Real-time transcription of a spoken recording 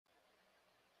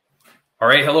All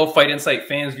right. Hello, Fight Insight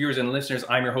fans, viewers, and listeners.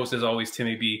 I'm your host, as always,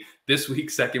 Timmy B. This week,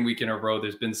 second week in a row,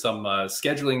 there's been some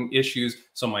scheduling issues.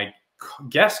 So my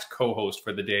guest co-host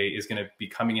for the day is going to be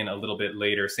coming in a little bit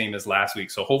later, same as last week.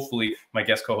 So hopefully my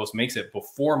guest co-host makes it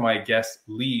before my guest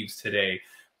leaves today.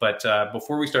 But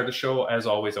before we start the show, as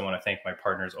always, I want to thank my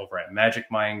partners over at Magic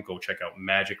Mind. Go check out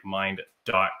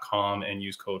magicmind.com and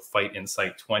use code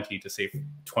FIGHTINSIGHT20 to save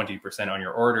 20% on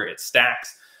your order. It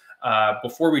stacks.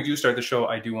 Before we do start the show,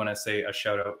 I do want to say a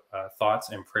shout out,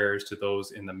 thoughts and prayers to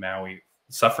those in the Maui,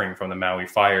 suffering from the Maui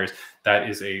fires. That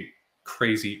is a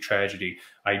crazy tragedy.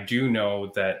 I do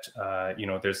know that,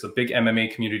 there's a big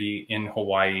MMA community in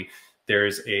Hawaii.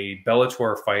 There's a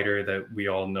Bellator fighter that we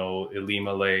all know,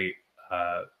 Ilimale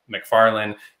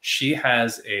McFarlane. She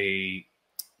has a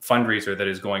fundraiser that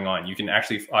is going on. You can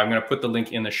actually, I'm going to put the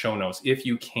link in the show notes. If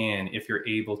you can, if you're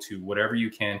able to, whatever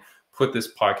you can, put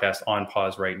this podcast on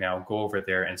pause right now, go over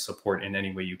there and support in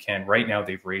any way you can. Right now,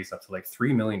 they've raised up to like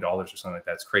 $3 million or something like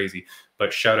that. It's crazy.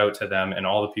 But shout out to them and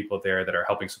all the people there that are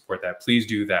helping support that. Please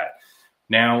do that.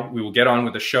 Now we will get on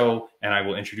with the show, and I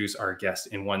will introduce our guest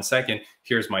in 1 second.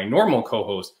 Here's my normal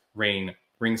co-host,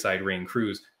 Ringside Rain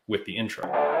Cruz, with the intro.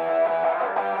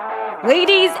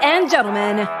 Ladies and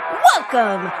gentlemen,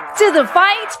 welcome to the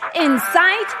Fight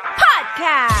Insight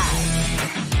Podcast.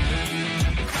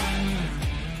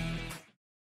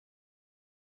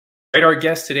 Right, our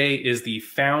guest today is the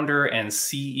founder and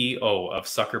CEO of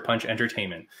SuckerPunch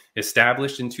Entertainment.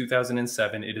 Established in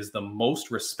 2007, it is the most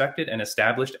respected and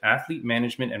established athlete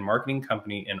management and marketing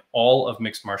company in all of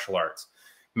mixed martial arts,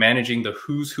 managing the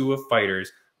who's who of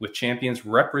fighters with champions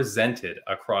represented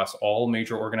across all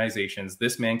major organizations.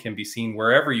 This man can be seen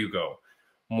wherever you go.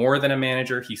 More than a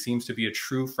manager, he seems to be a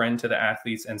true friend to the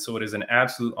athletes, and so it is an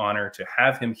absolute honor to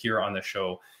have him here on the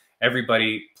show.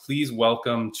 Everybody, please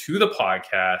welcome to the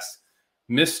podcast,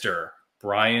 Mr.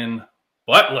 Brian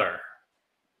Butler.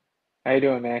 How you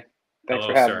doing, man? Thanks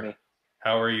Hello, for having sir. me.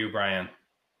 How are you, Brian?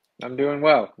 I'm doing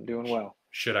well. I'm doing well.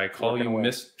 Should I call you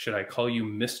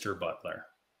Mr. Butler?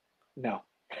 No.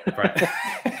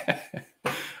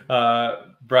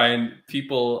 Brian,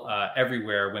 people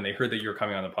everywhere, when they heard that you were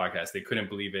coming on the podcast, they couldn't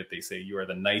believe it. They say you are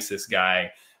the nicest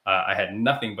guy. I had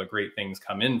nothing but great things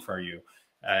come in for you.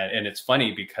 And it's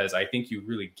funny because I think you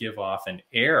really give off an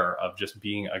air of just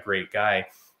being a great guy.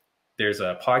 There's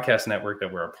a podcast network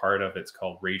that we're a part of. It's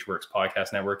called RageWorks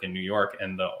Podcast Network in New York.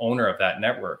 And the owner of that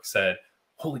network said,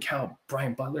 "Holy cow,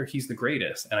 Brian Butler, he's the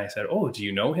greatest." And I said, "Oh, do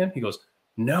you know him?" He goes,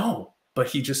 "No, but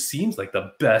he just seems like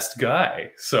the best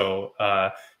guy." So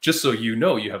just so you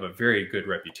know, you have a very good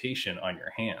reputation on your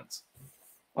hands.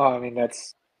 Oh, I mean,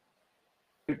 that's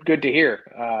good to hear,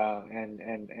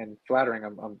 and flattering.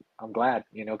 I'm glad,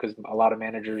 because a lot of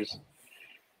managers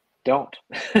don't.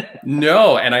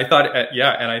 No, and I thought,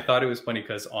 and I thought it was funny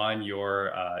because on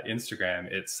your Instagram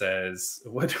it says,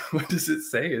 what does it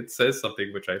say? It says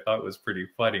something which I thought was pretty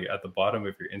funny at the bottom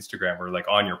of your Instagram, or like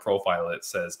on your profile. It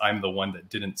says, "I'm the one that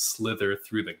didn't slither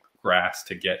through the grass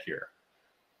to get here."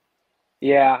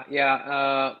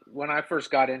 Yeah. When I first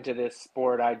got into this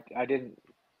sport, I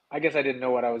guess I didn't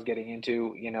know what I was getting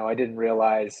into. I didn't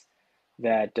realize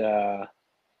that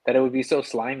it would be so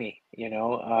slimy,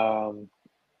 and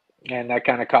that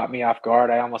kind of caught me off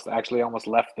guard. I almost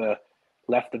left the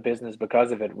business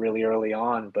because of it really early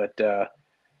on. But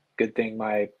good thing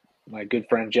my good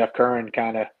friend Jeff Curran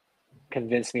kind of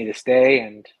convinced me to stay,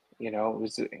 and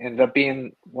ended up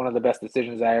being one of the best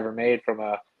decisions I ever made from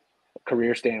a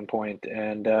career standpoint.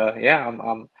 And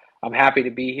I'm happy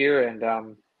to be here,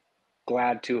 and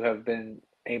glad to have been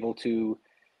able to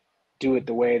do it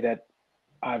the way that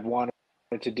I've wanted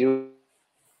to do.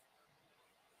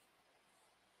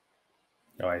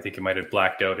 Oh, I think he might have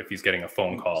blacked out if he's getting a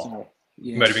phone call. So,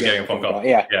 he might have been getting a phone call.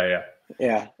 Yeah.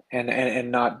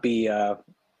 And not be, and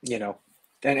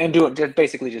do it, just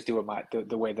basically just do it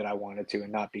the way that I wanted to,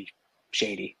 and not be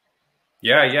shady.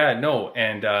 No.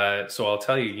 And so I'll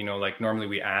tell you, like normally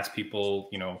we ask people,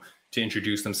 to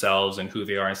introduce themselves and who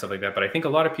they are and stuff like that. But I think a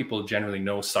lot of people generally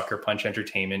know SuckerPunch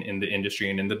Entertainment in the industry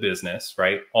and in the business,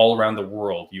 right? All around the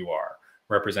world, you are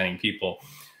representing people.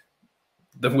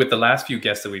 With the last few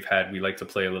guests that we've had, we like to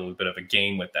play a little bit of a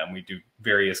game with them. We do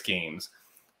various games.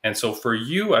 And so for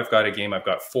you, I've got a game. I've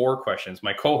got 4 questions.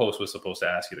 My co-host was supposed to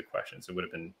ask you the questions. It would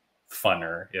have been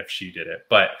funner if she did it.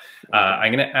 But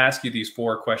I'm going to ask you these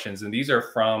 4 questions. And these are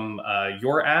from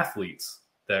your athletes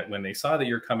that when they saw that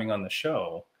you're coming on the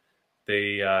show,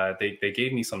 they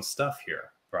gave me some stuff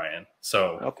here, Brian.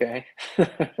 So okay,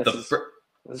 this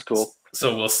is cool.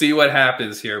 So we'll see what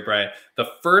happens here, Brian. The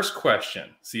first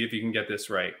question, see if you can get this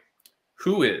right.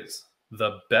 Who is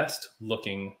the best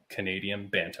looking Canadian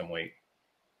bantamweight?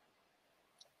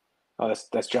 Oh,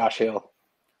 that's Josh Hill.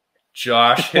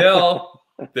 Josh Hill.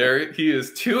 There, he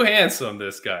is too handsome,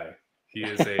 this guy. He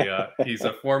is he's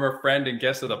a former friend and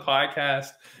guest of the podcast.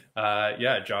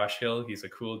 Yeah, Josh Hill. He's a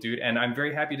cool dude. And I'm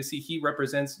very happy to see he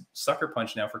represents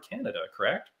SuckerPunch now for Canada,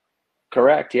 correct?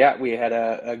 Correct. Yeah, we had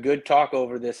a good talk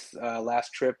over this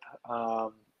last trip,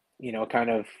 kind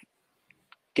of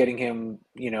getting him,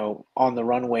 on the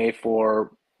runway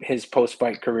for his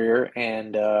post-fight career.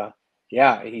 And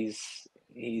yeah, he's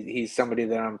somebody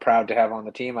that I'm proud to have on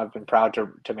the team. I've been proud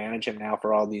to manage him now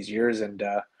for all these years. And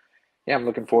yeah, I'm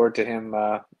looking forward to him,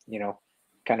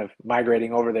 kind of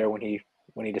migrating over there when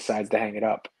he decides to hang it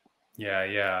up.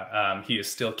 Yeah. He is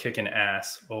still kicking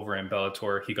ass over in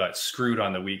Bellator. He got screwed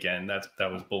on the weekend. That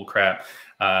was bull crap.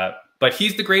 But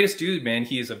he's the greatest dude, man.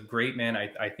 He is a great man.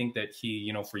 I think that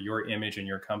he, for your image and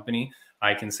your company,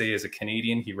 I can say as a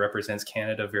Canadian, he represents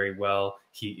Canada very well.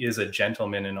 He is a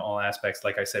gentleman in all aspects.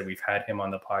 Like I said, we've had him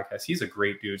on the podcast. He's a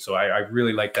great dude. So I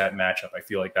really like that matchup. I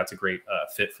feel like that's a great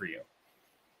fit for you.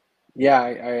 Yeah,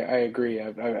 I agree.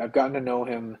 I've gotten to know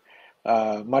him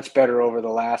much better over the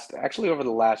last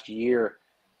year.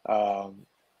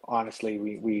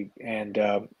 Honestly,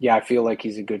 I feel like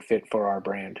he's a good fit for our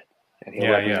brand, and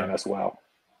he'll represent us well.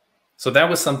 So that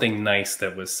was something nice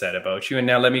that was said about you. And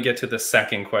now let me get to the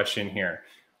second question here.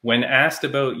 When asked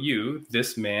about you,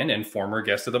 this man and former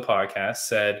guest of the podcast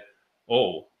said,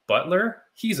 "Oh, Butler,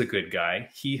 he's a good guy.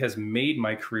 He has made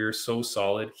my career so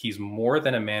solid. He's more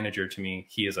than a manager to me.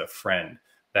 He is a friend.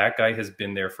 That guy has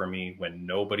been there for me when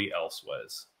nobody else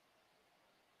was."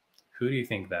 Who do you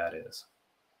think that is?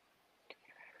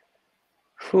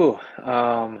 Whew.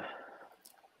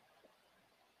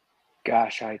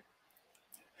 Gosh, I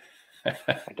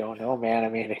don't know, man. I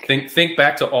mean, think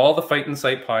back to all the Fight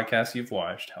Insight podcasts you've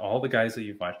watched, all the guys that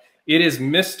you've watched. It is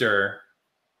Mr.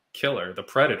 Killer, the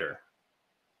Predator.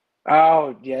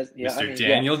 Oh, yes. Yeah, Mr.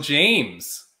 Daniel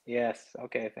James. Yes.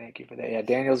 Okay. Thank you for that. Yeah,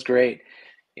 Daniel's great.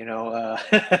 It's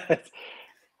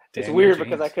weird James.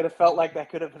 Because I could have felt like that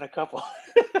could have been a couple.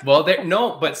 Well,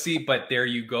 but there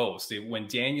you go. See, when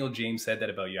Daniel James said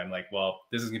that about you, I'm like, well,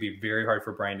 this is going to be very hard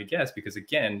for Brian to guess because,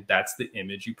 again, that's the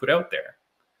image you put out there.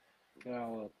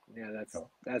 Oh, yeah,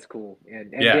 that's cool.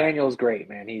 And Daniel's great,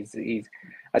 man. He's.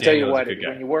 I tell you what,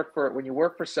 when you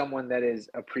work for someone that is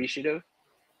appreciative,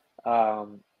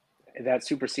 that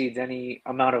supersedes any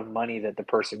amount of money that the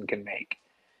person can make.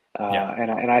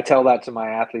 And I tell that to my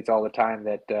athletes all the time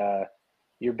that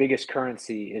your biggest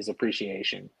currency is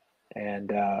appreciation,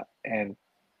 and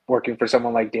working for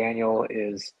someone like Daniel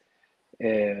is,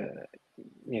 he's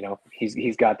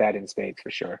got that in spades for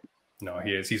sure. No,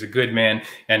 he is. He's a good man.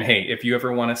 And hey, if you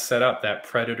ever want to set up that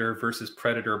Predator versus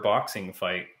Predator boxing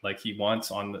fight, like he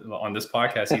wants on this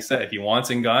podcast, he said he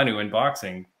wants Ngannou in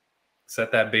boxing,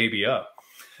 set that baby up.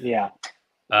 Yeah.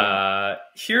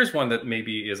 Here's one that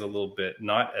maybe is a little bit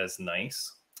not as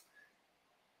nice.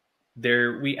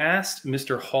 We asked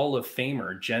Mr. Hall of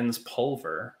Famer Jens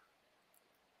Pulver.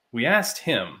 We asked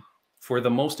him for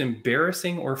the most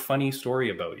embarrassing or funny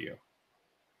story about you.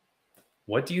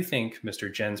 What do you think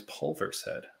Mr. Jens Pulver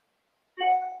said?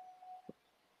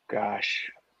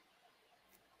 Gosh.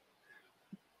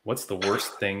 What's the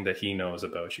worst thing that he knows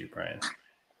about you, Brian?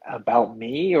 About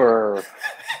me or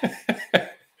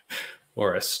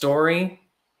or a story?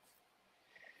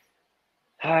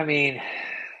 I mean,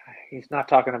 he's not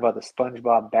talking about the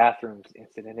SpongeBob bathrooms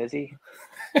incident, is he?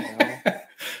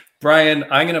 Brian,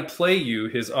 I'm going to play you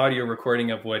his audio recording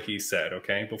of what he said,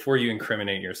 okay? Before you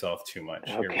incriminate yourself too much.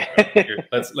 Okay. Here,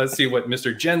 let's see what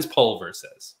Mr. Jens Pulver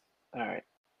says. All right.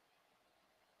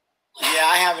 Yeah,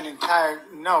 I have an entire...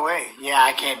 No way. Yeah,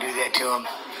 I can't do that to him.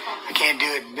 I can't do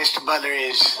it. Mr. Butler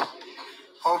is...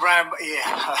 Oh, Brian...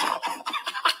 Yeah.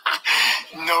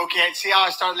 No, can't. See how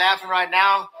I start laughing right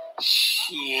now?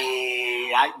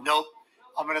 Shit. Nope.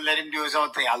 I'm going to let him do his own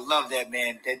thing. I love that,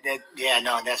 man.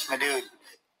 That's my dude.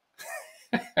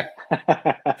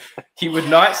 He would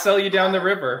not sell you down the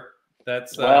river.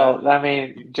 That's well, I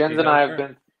mean, Jens and I have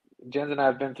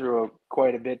been through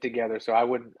quite a bit together, so I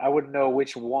wouldn't know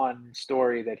which one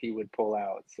story that he would pull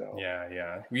out. So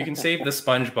yeah, you can save the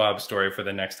SpongeBob story for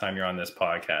the next time you're on this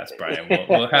podcast, Brian.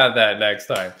 We'll have that next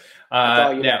time. That's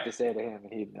all you have to say to him,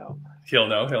 and he'd know. He'll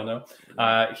know.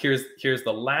 Here's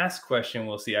the last question.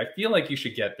 We'll see. I feel like you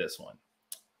should get this one.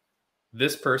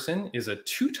 This person is a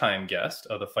 2-time guest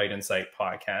of the Fight Insight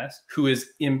podcast who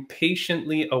is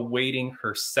impatiently awaiting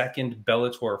her second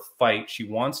Bellator fight. She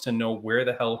wants to know where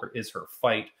the hell is her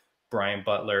fight, Brian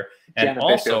Butler. And Jenna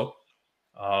also, Bishop.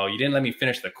 Oh, you didn't let me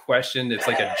finish the question. It's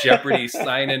like a Jeopardy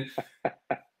sign-in.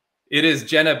 It is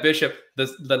Jenna Bishop.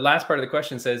 The last part of the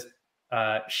question says,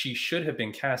 she should have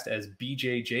been cast as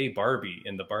BJJ Barbie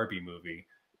in the Barbie movie.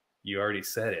 You already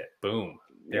said it. Boom.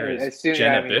 There is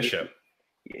Jenna Bishop.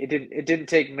 It didn't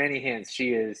take many hints.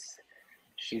 She's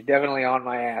definitely on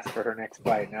my ass for her next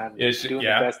fight, and I'm doing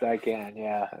the best I can.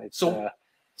 Yeah.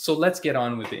 So let's get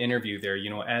on with the interview there. You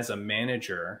know, as a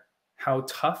manager, how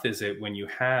tough is it when you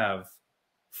have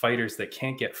fighters that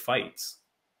can't get fights?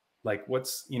 Like,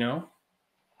 what's, you know?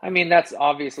 I mean, that's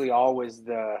obviously always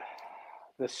the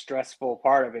stressful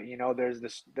part of it. You know, there's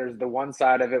the one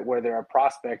side of it where they're a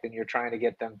prospect and you're trying to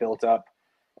get them built up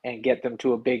and get them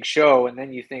to a big show. And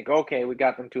then you think, okay, we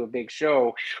got them to a big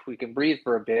show. We can breathe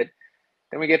for a bit.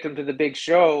 Then we get them to the big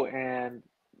show and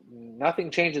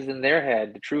nothing changes in their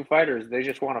head. The true fighters, they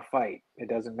just want to fight. It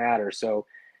doesn't matter. So,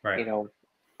 right. You know,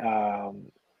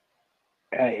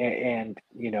 and,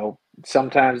 you know,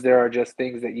 sometimes there are just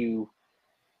things that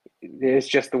it's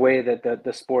just the way that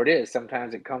the sport is.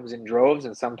 Sometimes it comes in droves,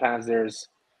 and sometimes there's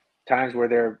times where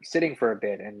they're sitting for a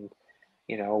bit. And,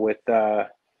 you know, with the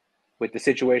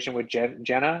situation with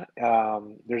Jenna,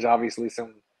 there's obviously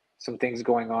some things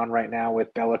going on right now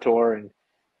with Bellator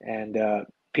and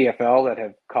PFL that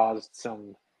have caused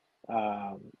some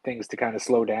things to kind of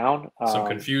slow down. Some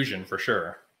confusion for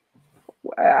sure.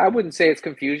 I wouldn't say it's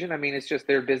confusion. I mean, it's just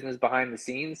their business behind the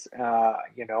scenes.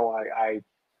 You know,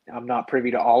 I'm not privy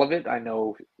to all of it. I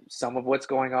know some of what's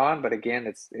going on, but again,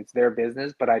 it's their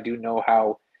business. But I do know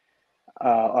how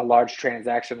a large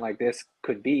transaction like this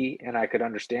could be, and I could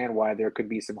understand why there could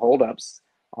be some holdups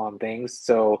on things.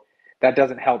 So that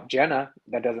doesn't help Jenna.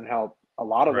 That doesn't help a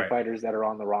lot of the fighters that are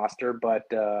on the roster. But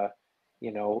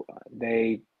you know,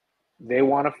 they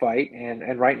want to fight,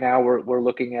 and right now we're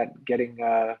looking at getting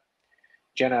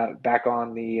Jenna back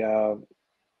on the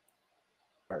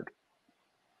card.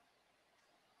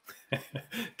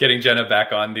 Getting Jenna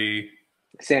back on the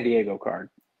San Diego card.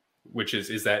 Which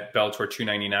is that Bellator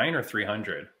 299 or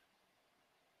 300?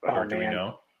 Or do we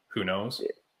know? Who knows?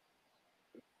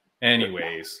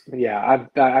 Anyways. Yeah,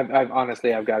 I've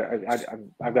honestly, I've got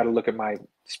to look at my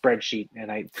spreadsheet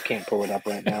and I can't pull it up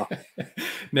right now.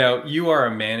 Now, you are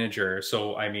a manager,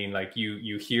 so I mean, like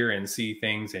you hear and see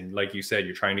things, and like you said,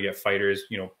 you're trying to get fighters,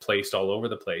 you know, placed all over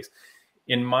the place.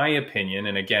 In my opinion,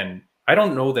 and again, I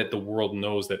don't know that the world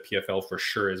knows that PFL for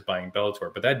sure is buying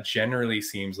Bellator, but that generally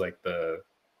seems like the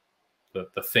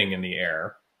thing in the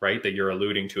air, right? That you're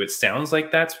alluding to. It sounds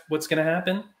like that's what's going to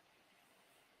happen.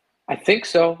 I think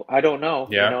so. I don't know.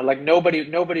 Yeah. You know, like nobody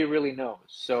really knows.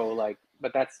 So like,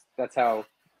 but that's how.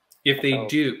 If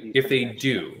they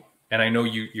do, and I know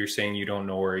you're saying you don't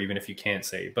know, or even if you can't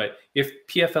say, but if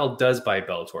PFL does buy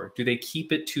Bellator, do they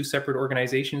keep it two separate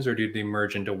organizations or do they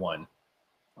merge into one?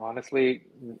 Honestly,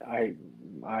 I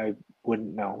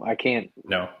wouldn't know. I can't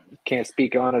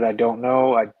speak on it. I don't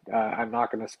know. I'm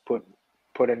not going to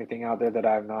put anything out there that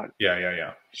I'm not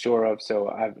sure of.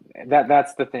 So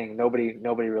that's the thing. Nobody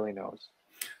really knows.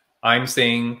 I'm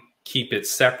saying keep it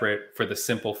separate for the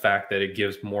simple fact that it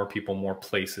gives more people more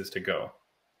places to go.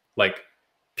 Like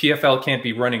PFL can't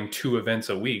be running 2 events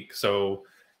a week. So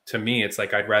to me, it's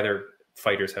like I'd rather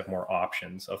fighters have more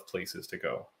options of places to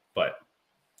go. But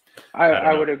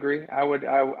I would agree. I would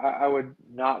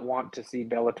not want to see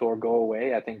Bellator go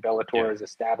away. I think Bellator has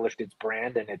established its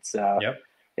brand, and it's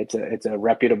a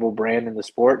reputable brand in the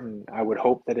sport, and I would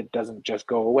hope that it doesn't just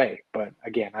go away. But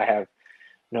again, I have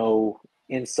no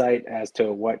insight as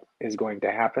to what is going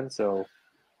to happen, so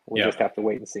we'll just have to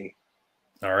wait and see.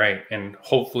 All right, and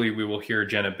hopefully we will hear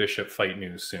Jenna Bishop fight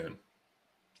news soon.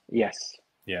 Yes.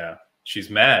 Yeah.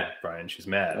 She's mad, Brian. She's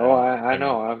mad. Oh, I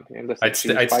know. I'd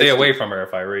stay away from her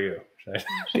if I were you.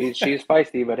 she's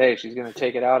feisty, but hey, she's going to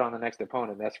take it out on the next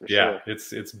opponent. That's for sure. Yeah,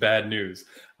 it's bad news.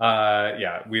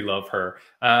 Yeah, we love her.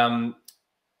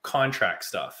 Contract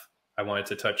stuff. I wanted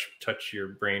to touch your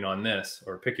brain on this,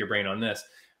 or pick your brain on this,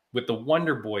 with the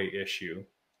Wonder Boy issue,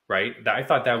 right? I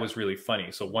thought that was really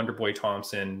funny. So Wonder Boy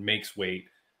Thompson makes weight.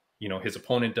 You know, his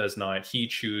opponent does not. He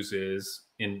chooses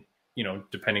in. You know,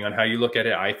 depending on how you look at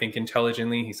it, I think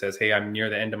intelligently, he says, hey, I'm near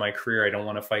the end of my career. I don't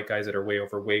want to fight guys that are way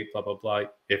overweight, blah, blah, blah.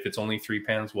 If it's only 3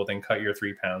 pounds, well, then cut your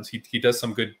 3 pounds. He does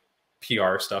some good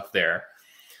PR stuff there.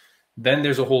 Then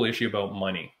there's a whole issue about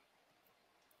money.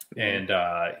 And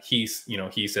he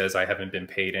says, I haven't been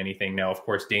paid anything. Now, of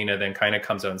course, Dana then kind of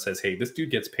comes out and says, hey, this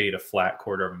dude gets paid a flat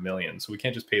 $250,000. So we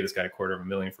can't just pay this guy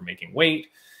 $250,000 for making weight.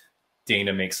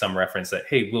 Dana makes some reference that,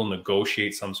 hey, we'll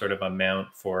negotiate some sort of amount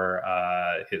for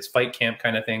his fight camp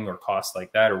kind of thing, or costs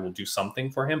like that, or we'll do something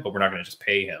for him, but we're not going to just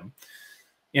pay him.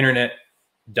 Internet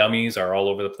dummies are all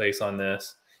over the place on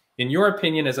this. In your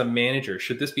opinion, as a manager,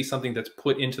 should this be something that's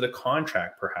put into the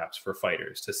contract perhaps for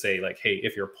fighters to say like, hey,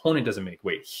 if your opponent doesn't make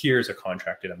weight, here's a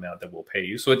contracted amount that we'll pay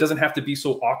you. So it doesn't have to be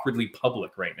so awkwardly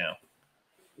public right now.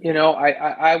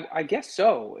 I guess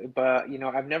so, but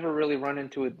I've never really run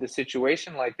into the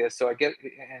situation like this. So I get,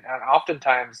 and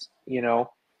oftentimes, you don't,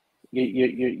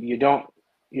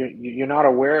 you're not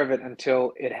aware of it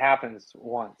until it happens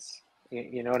once.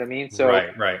 You know what I mean? So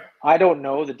Right. I don't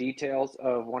know the details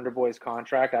of Wonder Boy's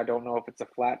contract. I don't know if it's a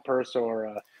flat purse or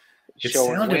a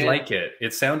show and win.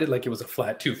 It sounded like it was a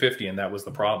flat 250, and that was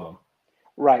the problem.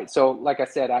 Right. So, like I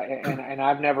said,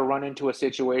 I've never run into a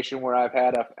situation where I've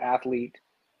had an athlete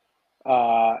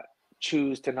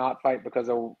choose to not fight because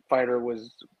a fighter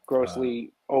was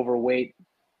grossly overweight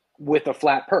with a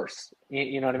flat purse.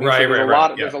 You know what I mean? Right,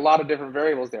 So there's a lot of different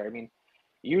variables there. I mean,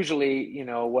 usually,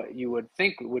 what you would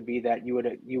think would be that you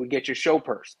would get your show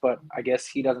purse, but I guess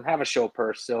he doesn't have a show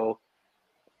purse, so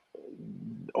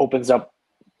opens up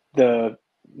the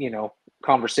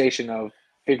conversation of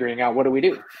figuring out what do we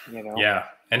do. Yeah,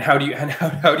 and how do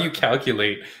you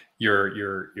calculate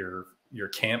your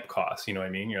camp costs? You know what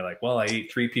I mean? You're like, well, I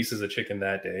ate 3 pieces of chicken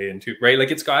that day and 2, right?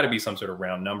 Like it's got to be some sort of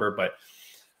round number, but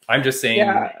I'm just saying.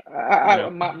 Yeah,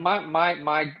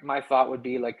 my thought would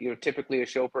be like, typically a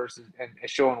show person and a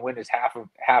show and win is half and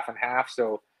half.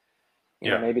 So,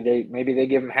 maybe they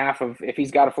give him half of, if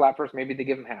he's got a flat purse, maybe they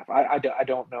give him half. I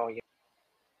don't know.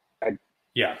 I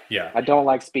don't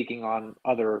like speaking on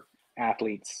other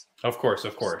athletes. Of course.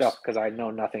 Stuff, because I know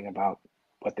nothing about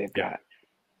what they've got.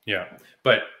 Yeah.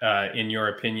 But in your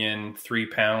opinion, 3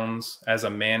 pounds as a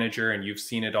manager, and you've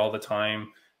seen it all the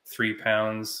time, 3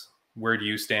 pounds, where do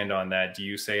you stand on that? Do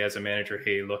you say as a manager,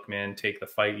 hey, look, man, take the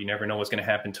fight. You never know what's going to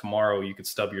happen tomorrow. You could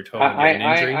stub your toe and get an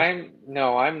injury.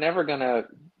 I'm never going to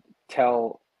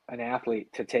tell an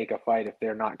athlete to take a fight if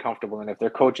they're not comfortable and if their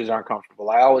coaches aren't comfortable.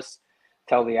 I always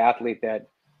tell the athlete that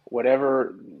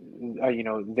whatever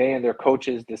they and their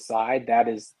coaches decide, that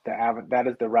is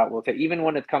the route we'll take. Even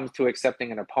when it comes to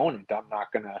accepting an opponent, I'm not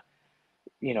going to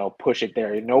push it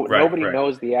there. Nobody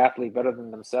knows the athlete better than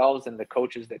themselves and the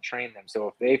coaches that train them. So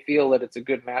if they feel that it's a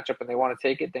good matchup and they want to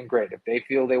take it, then great. If they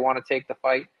feel they want to take the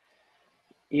fight,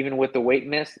 even with the weight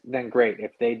miss, then great.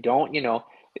 If they don't,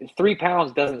 3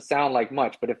 pounds doesn't sound like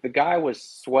much, but if the guy was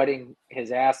sweating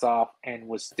his ass off and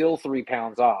was still 3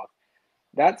 pounds off,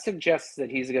 that suggests that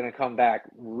he's going to come back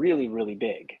really, really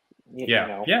big.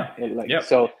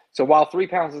 So while 3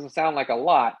 pounds doesn't sound like a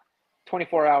lot,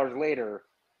 24 hours later,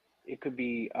 it could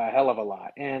be a hell of a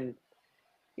lot. And,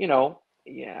 I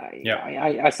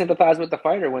sympathize with the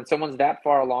fighter when someone's that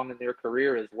far along in their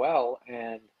career as well,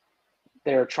 and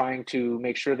they're trying to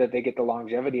make sure that they get the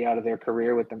longevity out of their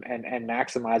career with them and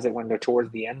maximize it when they're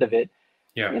towards the end of it.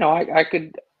 Yeah. I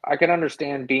could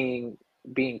understand being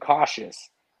cautious.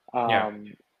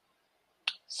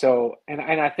 So, and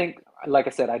I think, like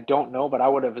I said, I don't know, but I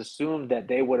would have assumed that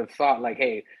they would have thought like,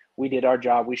 hey, we did our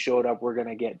job. We showed up. We're going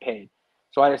to get paid.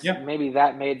 So I just, maybe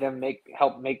that made them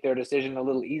help make their decision a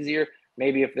little easier.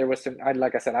 Maybe if there was some,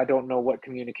 like I said, I don't know what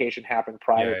communication happened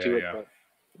prior to it, but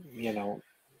All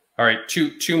right.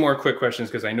 Two more quick questions,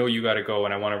 because I know you got to go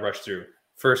and I want to rush through.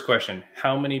 First question,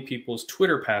 how many people's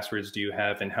Twitter passwords do you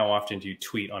have, and how often do you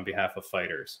tweet on behalf of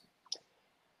fighters?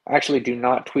 I actually do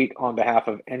not tweet on behalf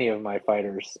of any of my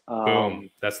fighters. Boom.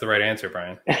 That's the right answer,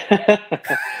 Brian.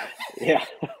 Yeah.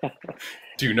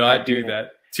 Do not do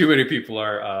that. Too many people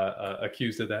are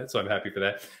accused of that, so I'm happy for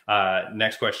that.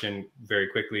 Next question, very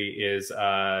quickly, is,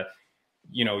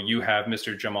 you have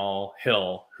Mr. Jamal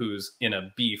Hill, who's in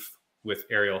a beef with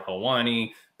Ariel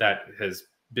Helwani. That has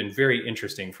been very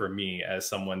interesting for me as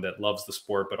someone that loves the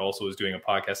sport, but also is doing a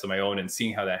podcast of my own and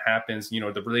seeing how that happens,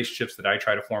 the relationships that I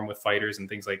try to form with fighters and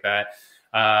things like that.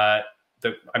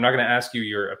 I'm not going to ask you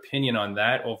your opinion on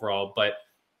that overall, but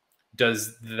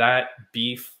does that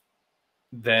beef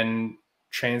then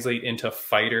translate into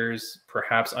fighters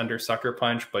perhaps under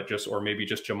SuckerPunch, or maybe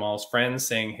just Jamal's friends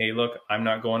saying, hey, look, I'm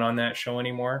not going on that show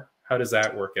anymore? How does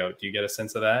that work out? Do you get a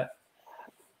sense of that?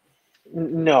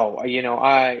 No,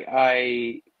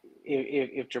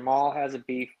 if Jamal has a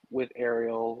beef with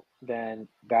Ariel, then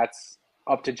that's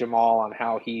up to Jamal on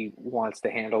how he wants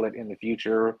to handle it in the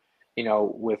future,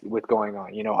 with going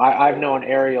on. I've known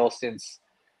Ariel since,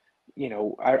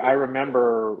 I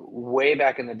remember way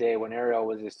back in the day when Ariel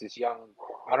was just this young,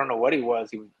 I don't know what he was.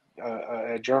 He was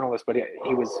a journalist, but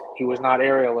he was not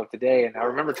Ariel of today. And I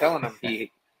remember telling him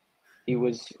he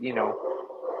was,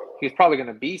 he was probably going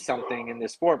to be something in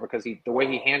this sport because the way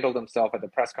he handled himself at the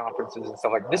press conferences and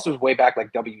stuff, like this was way back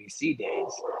like WEC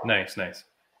days. Nice.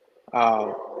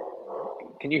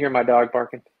 Can you hear my dog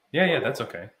barking? Yeah, that's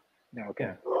okay. No,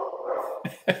 okay.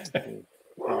 It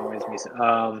annoys me.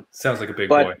 Sounds like a big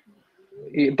boy.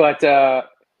 But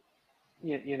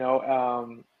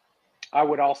I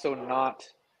would also not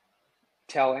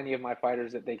tell any of my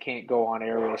fighters that they can't go on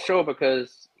Ariel's show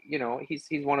because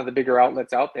he's one of the bigger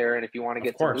outlets out there, and if you want to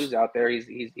get some news out there,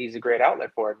 he's a great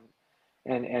outlet for it.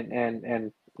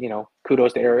 And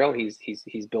kudos to Ariel.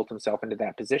 He's built himself into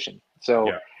that position.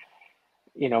 So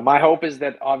my hope is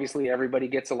that obviously everybody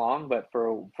gets along, but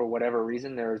for whatever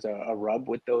reason there's a rub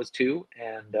with those two,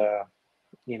 and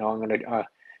I'm going to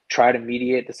try to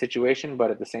mediate the situation, but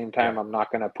at the same time I'm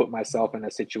not going to put myself in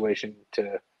a situation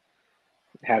to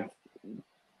have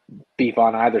beef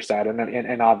on either side,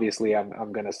 and obviously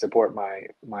I'm going to support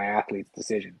my athlete's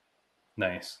decision.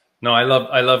 Nice. No, I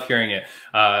love hearing it.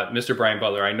 Mr. Brian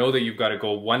Butler, I know that you've got to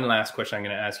go. One last question I'm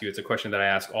going to ask you. It's a question that I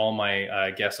ask all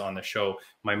my guests on the show.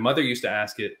 My mother used to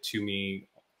ask it to me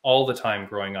all the time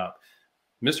growing up.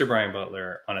 Mr. Brian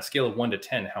Butler, on a scale of 1 to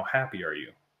 10, how happy are you?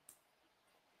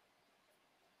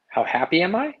 How happy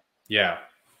am I? Yeah.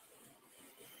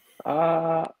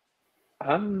 I'd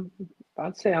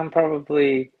say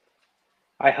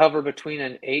I hover between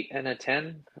an 8 and a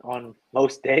 10 on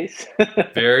most days.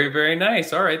 Very, very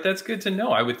nice. All right. That's good to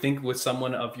know. I would think with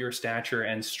someone of your stature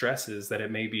and stresses that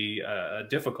it may be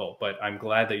difficult, but I'm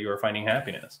glad that you are finding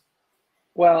happiness.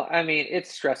 Well, I mean,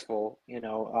 it's stressful.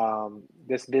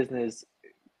 This business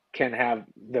can have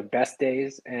the best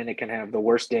days and it can have the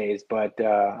worst days, but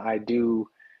I do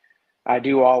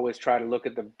always try to look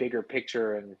at the bigger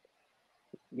picture and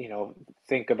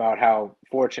think about how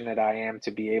fortunate I am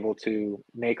to be able to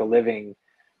make a living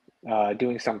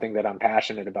doing something that I'm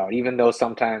passionate about, even though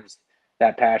sometimes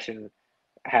that passion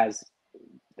has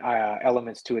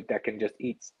elements to it that can just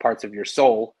eat parts of your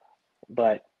soul.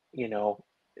 But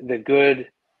the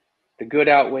good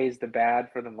outweighs the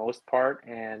bad for the most part,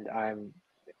 and I'm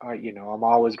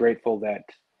always grateful that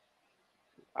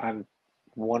I'm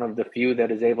one of the few that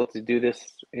is able to do this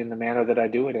in the manner that I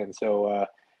do it in. So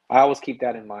I always keep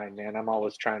that in mind, man. I'm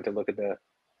always trying to look at the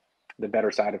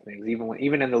better side of things,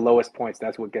 even in the lowest points.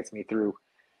 That's what gets me through,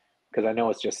 because I know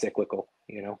it's just cyclical.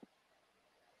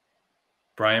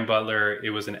 Brian Butler, it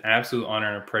was an absolute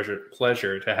honor and a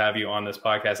pleasure to have you on this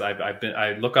podcast.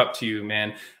 I look up to you,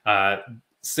 man.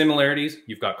 Similarities.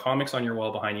 You've got comics on your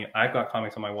wall behind you. I've got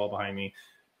comics on my wall behind me.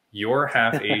 You're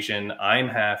half Asian. I'm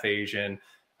half Asian.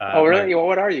 Oh, really?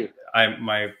 What are you?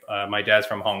 My dad's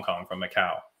from Hong Kong, from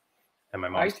Macau. And my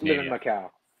mom's I used to live in Macau.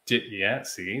 Yeah,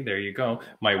 see, there you go.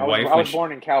 I was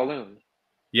born in Kowloon.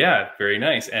 Yeah, very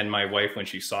nice. And my wife, when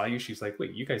she saw you, she's like,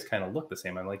 wait, you guys kind of look the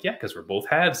same. I'm like, yeah, because we're both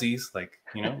halvesies. Like,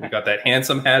 we got that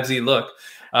handsome halvesy look.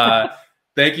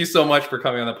 Thank you so much for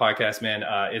coming on the podcast, man.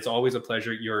 It's always a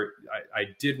pleasure. I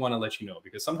did want to let you know,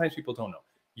 because sometimes people don't know.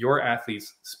 Your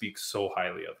athletes speak so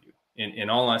highly of you. In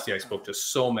all honesty, I spoke to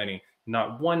so many,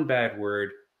 not one bad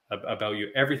word about you.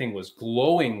 Everything was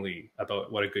glowingly about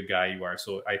what a good guy you are.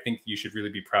 So I think you should really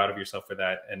be proud of yourself for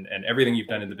that and everything you've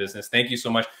done in the business. Thank you so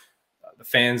much. The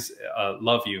fans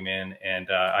love you, man. And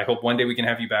I hope one day we can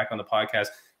have you back on the podcast.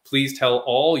 Please tell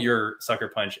all your Sucker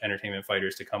Punch Entertainment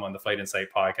fighters to come on the Fight Insight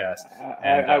podcast.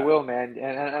 I will, man.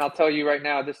 And I'll tell you right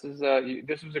now, this was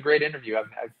a great interview.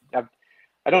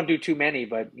 I don't do too many,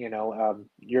 but your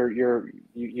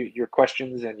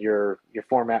questions and your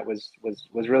format was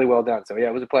really well done. So yeah,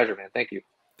 it was a pleasure, man. Thank you.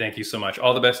 Thank you so much.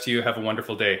 All the best to you. Have a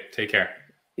wonderful day. Take care.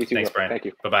 You too. Thanks, Brian. Thank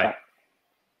you. Bye-bye. Bye.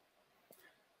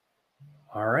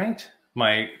 All right.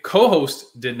 My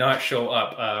co-host did not show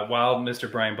up while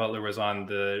Mr. Brian Butler was on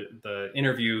the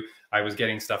interview. I was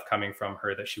getting stuff coming from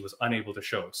her that she was unable to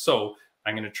show. So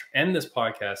I'm going to end this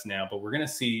podcast now, but we're going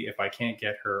to see if I can't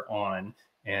get her on.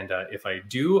 And if I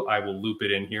do, I will loop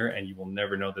it in here and you will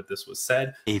never know that this was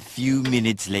said. A few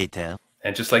minutes later.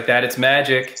 And just like that, it's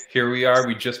magic. Here we are.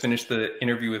 We just finished the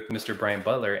interview with Mr. Brian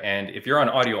Butler. And if you're on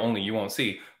audio only, you won't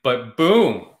see. But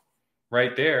boom,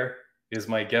 right there is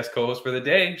my guest co-host for the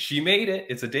day. She made it.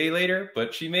 It's a day later,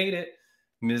 but she made it.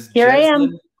 Ms. Here I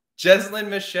am. Jeslyn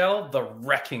Michelle, the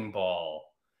Wrecking Ball.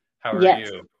 How are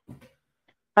you?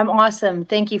 I'm awesome.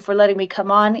 Thank you for letting me come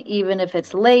on, even if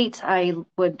it's late. I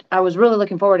was really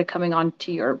looking forward to coming on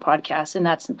to your podcast, and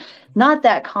that's not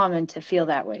that common to feel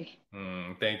that way.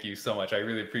 Thank you so much. I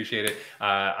really appreciate it.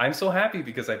 I'm so happy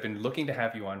because I've been looking to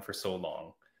have you on for so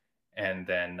long. And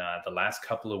then the last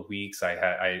couple of weeks,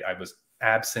 I was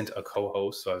absent a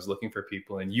co-host, so I was looking for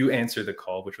people, and you answered the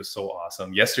call, which was so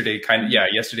awesome. Yesterday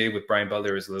with Brian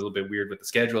Butler was a little bit weird with the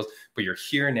schedules, but you're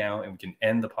here now, and we can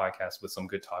end the podcast with some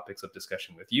good topics of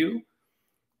discussion with you.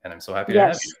 And I'm so happy to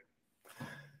have you.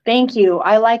 Thank you.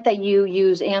 I like that you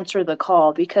use answer the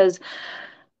call, because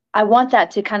I want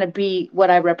that to kind of be what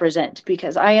I represent,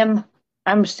 because I am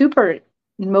I'm super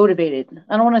motivated.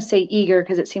 I don't want to say eager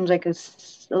because it seems like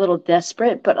it's a little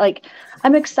desperate, but like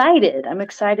I'm excited. I'm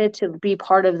excited to be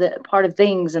part of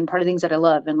things and part of things that I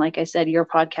love. And like I said, your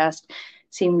podcast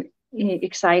seemed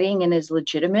exciting and is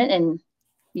legitimate, and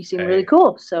you seem really Hey,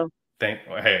 cool. So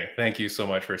thank you so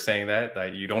much for saying that.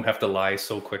 That you don't have to lie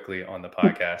so quickly on the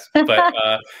podcast. But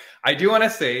I do want to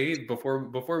say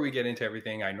before we get into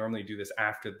everything, I normally do this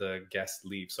after the guest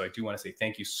leaves. So I do want to say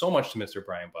thank you so much to Mr.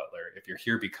 Brian Butler. If you're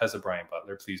here because of Brian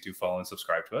Butler, please do follow and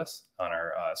subscribe to us on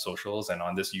our socials and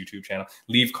on this YouTube channel.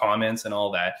 Leave comments and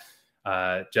all that.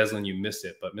 Jeslyn, you missed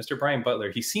it, but Mr. Brian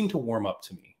Butler, he seemed to warm up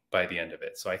to me by the end of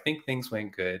it. So I think things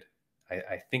went good.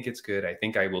 I think it's good. I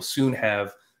think I will soon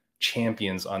have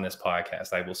champions on this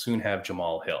podcast. I will soon have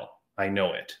Jamal Hill. I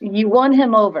know it. You won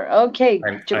him over. Okay,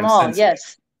 Jamal,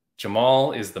 yes.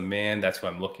 Jamal is the man. That's who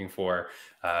I'm looking for.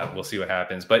 We'll see what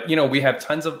happens. But, you know, we have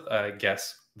tons of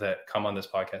guests that come on this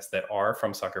podcast that are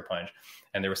from SuckerPunch.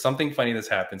 And there was something funny that's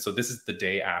happened. So this is the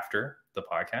day after the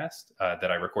podcast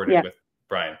that I recorded with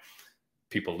Brian.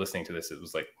 People listening to this, it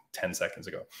was like 10 seconds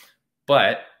ago.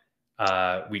 But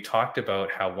we talked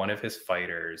about how one of his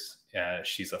fighters,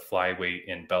 she's a flyweight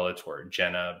in Bellator,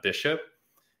 Jenna Bishop.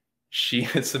 She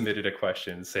had submitted a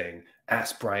question saying,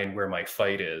 ask Brian where my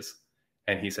fight is.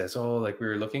 And he says, oh, like we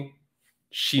were looking.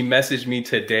 She messaged me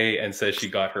today and says she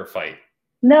got her fight.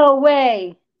 No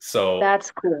way. So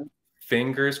that's cool.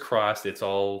 Fingers crossed.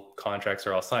 Contracts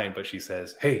are all signed. But she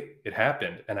says, hey, it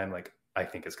happened. And I'm like, I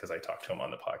think it's because I talked to him on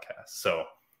the podcast. So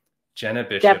Jenna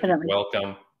Bishop, definitely.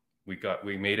 Welcome.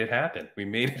 We made it happen. We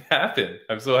made it happen.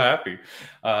 I'm so happy.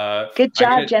 Good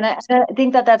job, Jenna. I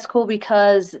think that's cool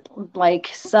because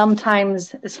like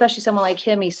sometimes, especially someone like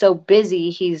him, he's so busy,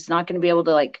 he's not going to be able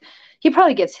to he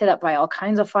probably gets hit up by all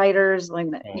kinds of fighters,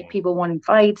 people wanting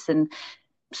fights. And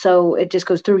so it just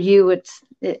goes through you.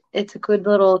 It's a good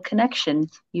little connection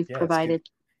you've provided.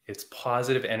 It's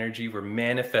positive energy. We're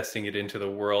manifesting it into the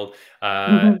world.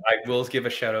 I will give a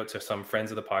shout out to some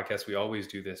friends of the podcast. We always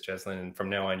do this, Jeslyn. And from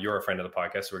now on, you're a friend of the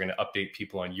podcast. So we're going to update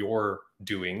people on your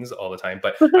doings all the time.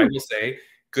 But I will say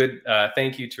good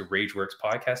thank you to Rageworks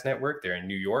Podcast Network. They're in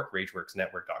New York,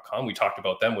 rageworksnetwork.com. We talked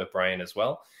about them with Brian as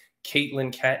well.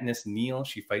 Caitlin Katniss Neal,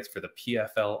 she fights for the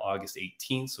PFL August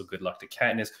 18th. So good luck to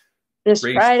Katniss. This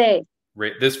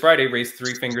Friday, raise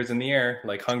 3 fingers in the air,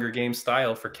 like Hunger Games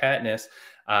style for Katniss.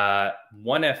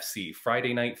 1FC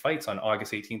Friday night fights on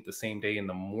August 18th, the same day in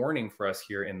the morning for us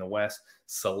here in the West.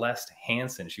 Celeste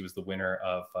Hansen, she was the winner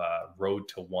of Road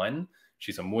to One.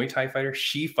 She's a Muay Thai fighter.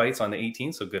 She fights on the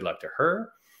 18th, so good luck to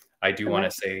her. I do want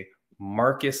to say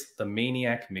Marcus the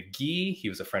Maniac McGee, he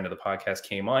was a friend of the podcast,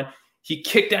 came on. He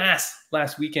kicked ass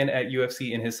last weekend at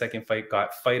UFC in his second fight,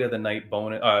 got fight of the night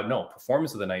bonus,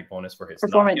 performance of the night bonus for his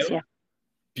knockout. Yeah.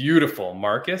 Beautiful,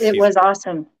 Marcus. It was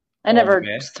awesome. I never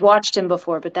watched him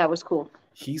before, but that was cool.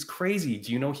 He's crazy.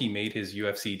 Do you know he made his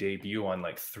UFC debut on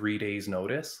 3 days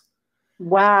notice?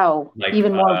 Wow.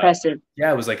 Even more impressive.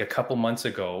 Yeah, it was a couple months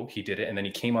ago he did it. And then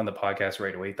he came on the podcast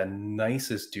right away. The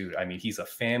nicest dude. I mean, he's a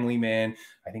family man.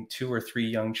 I think 2 or 3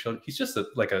 young children. He's just a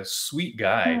sweet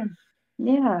guy.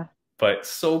 Yeah. But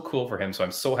so cool for him. So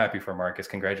I'm so happy for Marcus.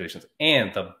 Congratulations.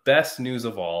 And the best news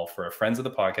of all for a Friends of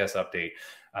the Podcast update,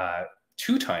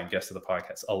 2-time guest of the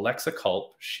podcast, Alexa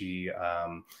Culp. She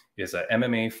is an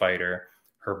MMA fighter.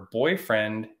 Her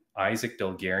boyfriend, Isaac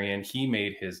Delgarian, he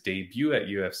made his debut at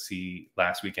UFC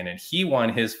last weekend and he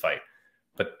won his fight.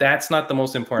 But that's not the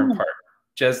most important part.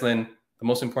 Jeslyn, the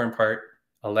most important part,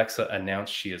 Alexa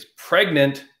announced she is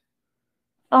pregnant.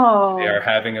 Oh. They are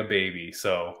having a baby.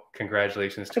 So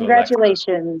congratulations to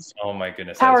Congratulations. Alexa. Oh my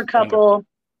goodness. Power couple. Wonderful.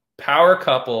 Power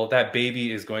couple. That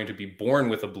baby is going to be born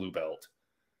with a blue belt.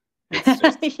 It's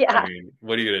just, yeah. I mean,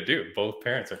 what are you going to do? Both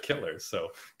parents are killers. So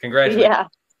congratulations.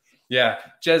 Yeah.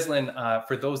 Jeslyn,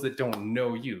 for those that don't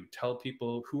know you, tell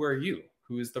people, who are you?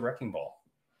 Who is the Wrecking Ball?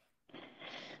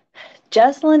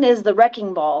 Jeslyn is the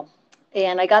Wrecking Ball.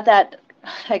 And I got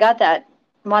that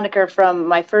moniker from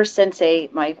my first sensei,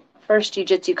 my first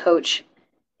jiu-jitsu coach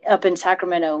up in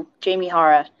Sacramento, Jamie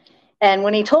Hara. And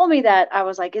when he told me that, I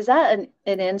was like, is that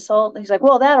an insult? And he's like,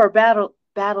 well, that or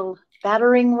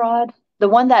battering rod. The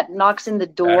one that knocks in the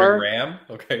door. Battering ram?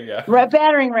 Okay, yeah.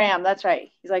 Battering ram, that's right.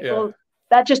 He's like, well,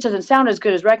 that just doesn't sound as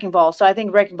good as Wrecking Ball. So I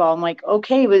think Wrecking Ball. I'm like,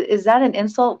 okay, but is that an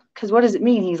insult? Because what does it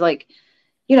mean? He's like,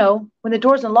 when the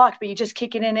door's unlocked, but you just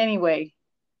kick it in anyway.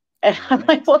 And I'm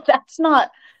like, well, that's not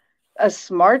a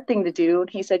smart thing to do. And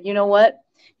he said, you know what?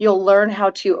 You'll learn how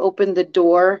to open the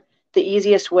door the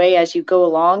easiest way as you go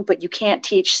along, but you can't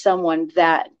teach someone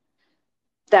that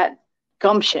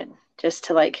gumption just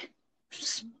to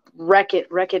wreck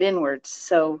it inwards.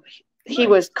 So he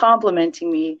was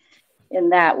complimenting me in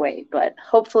that way. But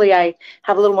hopefully I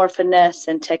have a little more finesse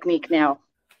and technique now.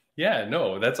 Yeah,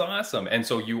 no, that's awesome. And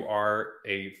so you are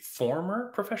a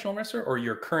former professional wrestler, or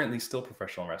you're currently still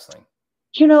professional wrestling?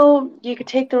 You know, you could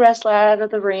take the wrestler out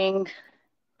of the ring,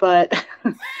 but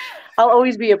I'll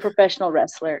always be a professional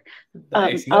wrestler.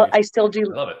 Nice, nice. I still do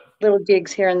I love it. little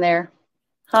gigs here and there.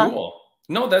 Huh? Cool.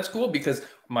 No, that's cool, because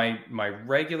my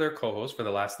regular co-host for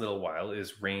the last little while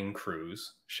is Rain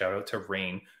Cruz. Shout out to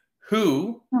Rain,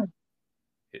 who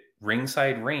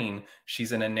Ringside Rain.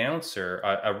 She's an announcer,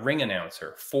 a ring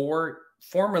announcer for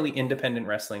formerly independent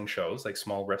wrestling shows, like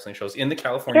small wrestling shows in the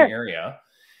California area.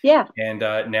 Yeah. And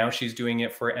now she's doing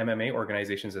it for MMA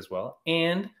organizations as well.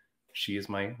 And she is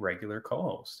my regular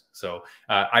co-host. So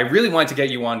I really want to get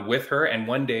you on with her. And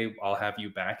one day I'll have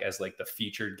you back as like the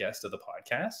featured guest of the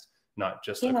podcast, not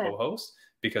just a co-host,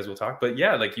 because we'll talk. But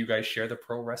yeah, like you guys share the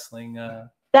pro wrestling.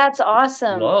 That's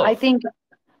awesome. Love. I think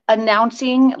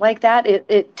announcing like that,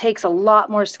 it takes a lot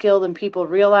more skill than people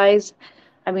realize.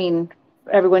 I mean,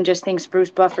 everyone just thinks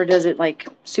Bruce Buffer does it like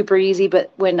super easy.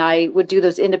 But when I would do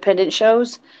those independent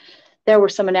shows, there were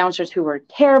some announcers who were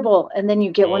terrible, and then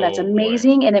you get one that's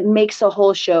amazing, and it makes the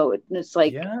whole show. And it's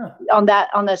like on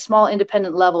the small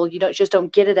independent level, you just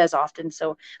don't get it as often.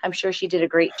 So I'm sure she did a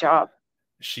great job.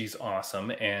 She's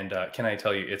awesome. And can I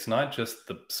tell you, it's not just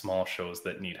the small shows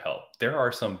that need help. There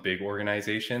are some big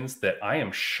organizations that I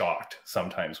am shocked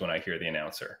sometimes when I hear the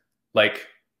announcer. Like,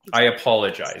 I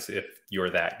apologize if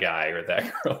you're that guy or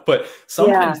that girl, but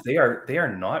sometimes they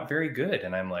are not very good.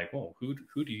 And I'm like, well, who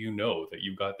do you know that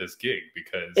you got this gig?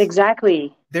 Because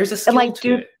there's a skill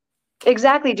to it.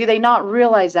 Exactly. Do they not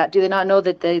realize that? Do they not know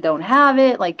that they don't have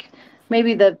it? Like,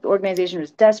 maybe the organization was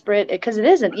desperate, because it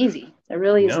isn't easy. It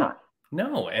really is not.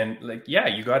 No. And like, yeah,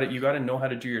 you got to know how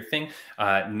to do your thing.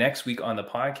 Next week on the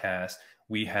podcast,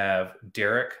 we have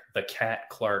Derek the Cat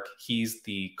Clark. He's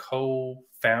the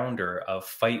co-founder of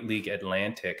Fight League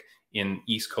Atlantic in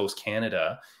East Coast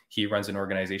Canada. He runs an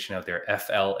organization out there,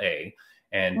 FLA,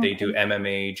 and they do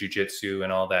MMA, jiu-jitsu,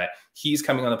 and all that. He's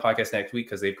coming on the podcast next week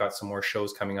because they've got some more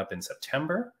shows coming up in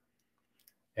September.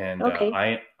 And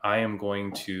I am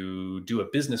going to do a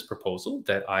business proposal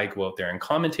that I go out there and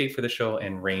commentate for the show,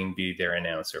 and Rain be their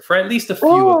announcer for at least a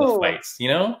few of the fights. You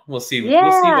know, we'll see.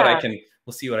 We'll see what I can.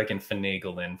 We'll see what I can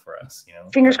finagle in for us. You know,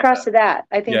 fingers crossed to that.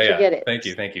 I think you get it. Thank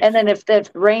you. And then if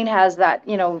Rain has that,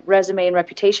 resume and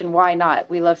reputation, why not?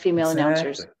 We love female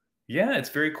announcers. Yeah, it's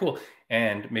very cool.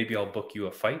 And maybe I'll book you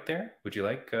a fight there. Would you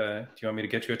like? Do you want me to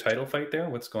get you a title fight there?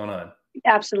 What's going on?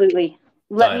 Absolutely.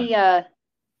 Let me.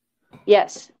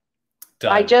 Yes.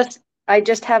 Done. I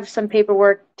just have some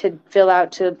paperwork to fill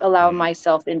out to allow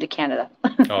myself into Canada.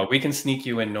 Oh, we can sneak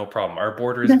you in, no problem. Our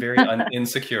border is very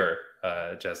insecure,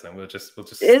 Jesslyn. We'll just.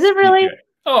 Is it really?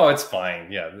 Oh, it's fine.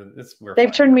 Yeah,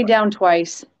 they've turned me down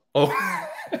twice. Oh,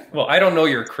 well, I don't know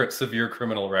your severe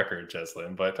criminal record,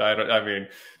 Jesslyn, but I mean,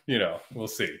 we'll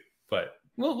see. But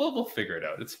we'll figure it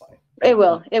out. It's fine. It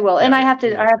will. Yeah, and I have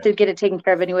to get it taken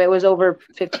care of anyway. It was over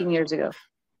 15 years ago.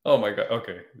 Oh my God.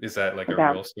 Okay. Is that like a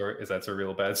real story? That's a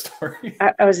real bad story?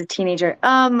 I was a teenager.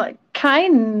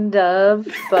 Kind of,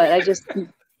 but I just,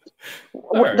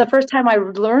 the first time I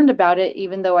learned about it,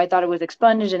 even though I thought it was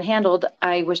expunged and handled,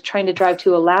 I was trying to drive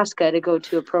to Alaska to go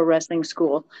to a pro wrestling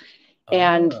school.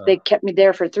 And they kept me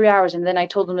there for 3 hours. And then I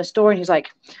told him the story, and he's like,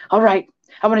 all right,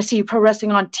 I want to see pro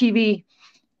wrestling on TV.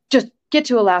 Just get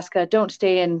to Alaska. Don't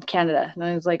stay in Canada. And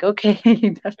I was like, okay.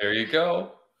 There you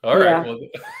go. All right. Well,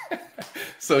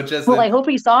 so just I hope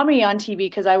he saw me on TV,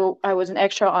 because I was an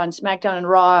extra on SmackDown and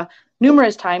Raw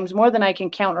numerous times, more than I can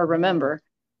count or remember.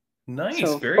 Nice.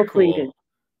 So very cool.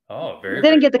 Oh, very.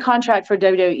 Didn't get the contract for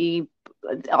WWE,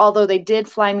 although they did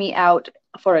fly me out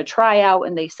for a tryout,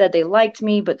 and they said they liked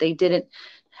me, but they didn't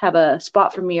have a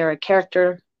spot for me or a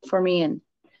character for me, and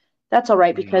that's all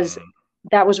right, because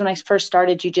that was when I first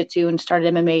started jiu-jitsu and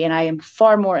started MMA, and I am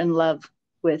far more in love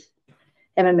with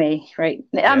MMA, right?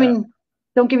 I mean,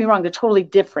 don't get me wrong, they're totally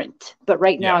different, but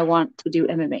right now I want to do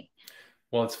MMA.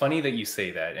 Well, it's funny that you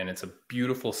say that, and it's a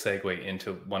beautiful segue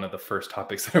into one of the first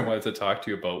topics that I wanted to talk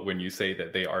to you about when you say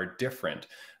that they are different.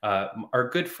 Our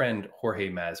good friend Jorge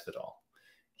Masvidal,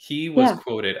 he was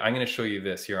quoted, I'm going to show you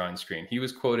this here on screen. He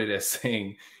was quoted as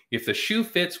saying, if the shoe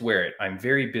fits, wear it. I'm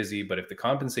very busy, but if the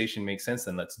compensation makes sense,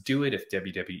 then let's do it. If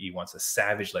WWE wants a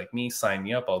savage like me, sign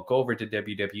me up. I'll go over to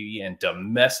WWE and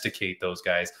domesticate those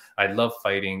guys. I love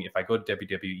fighting. If I go to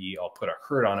WWE, I'll put a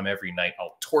hurt on them every night.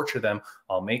 I'll torture them.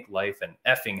 I'll make life an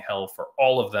effing hell for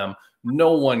all of them.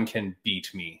 No one can beat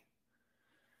me.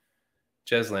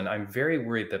 Jesslyn, I'm very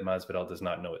worried that Masvidal does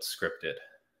not know it's scripted.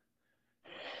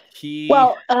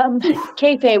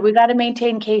 Kayfabe. We got to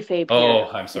maintain kayfabe here. Oh,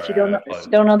 I'm sorry. If you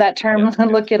don't know that term,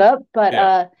 look it up.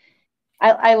 But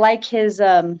I like his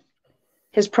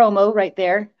promo right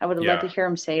there. I would have loved to hear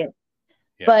him say it.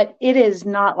 Yeah. But it is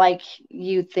not like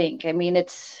you think. I mean, the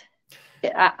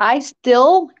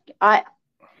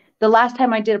last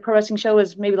time I did a pro wrestling show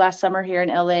was maybe last summer here in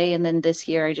LA. And then this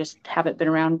year I just haven't been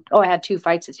around. Oh, I had 2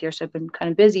 fights this year, so I've been kind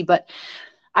of busy, but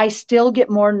I still get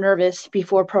more nervous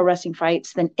before pro wrestling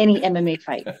fights than any MMA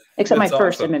fight, except my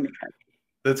first MMA fight.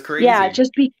 That's crazy. Yeah.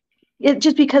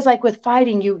 Just because like with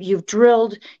fighting, you've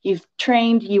drilled, you've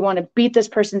trained, you want to beat this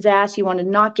person's ass. You want to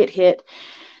not get hit,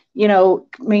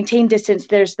 maintain distance.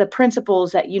 There's the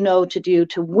principles that to do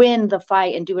to win the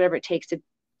fight and do whatever it takes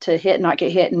to hit, not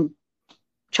get hit and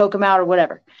choke them out or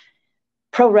whatever.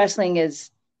 Pro wrestling is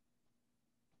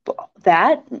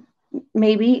that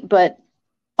maybe, but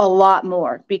a lot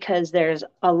more, because there's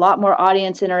a lot more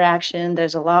audience interaction.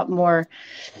 There's a lot more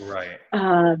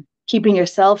keeping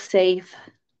yourself safe.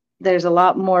 There's a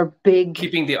lot more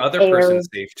keeping the other person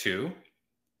safe too.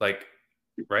 Like,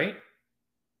 right?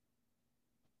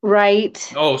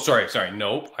 Right. Oh, sorry.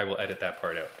 Nope. I will edit that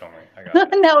part out. Don't worry. I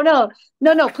got it.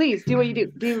 No. Please do what you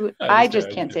do. I just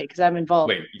can't say because I'm involved.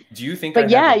 Wait, do you think?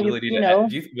 But I have the ability do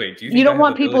you think you don't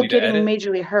want people getting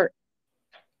majorly hurt?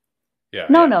 Yeah.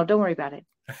 No, don't worry about it.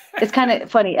 It's kind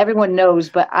of funny. Everyone knows,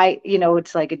 but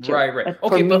it's like a joke. Right.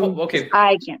 Okay.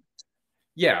 I can't.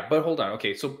 Yeah, but hold on.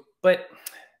 Okay, but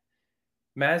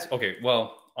Maz. Okay,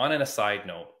 well, on an aside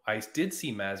note, I did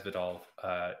see Masvidal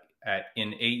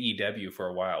in AEW for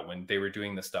a while when they were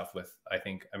doing the stuff with, I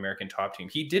think, American Top Team.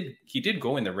 He did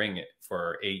go in the ring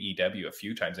for AEW a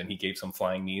few times, and he gave some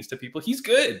flying knees to people. He's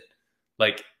good.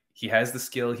 Like, he has the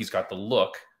skill. He's got the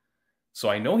look. So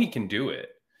I know he can do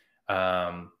it.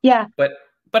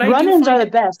 But run-ins are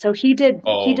the best. So he did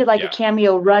a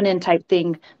cameo run-in type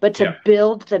thing, but to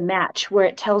build the match where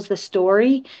it tells the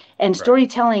story, and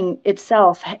storytelling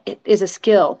itself is a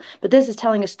skill. But this is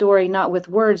telling a story not with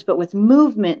words, but with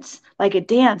movements, like a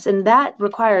dance, and that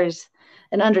requires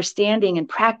an understanding and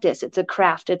practice. It's a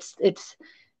craft. It's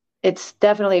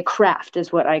definitely a craft,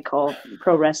 is what I call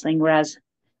pro wrestling. Whereas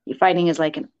fighting is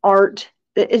like an art.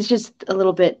 It's just a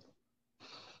little bit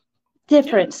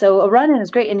different. Yeah. So a run-in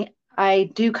is great, and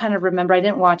I do kind of remember, I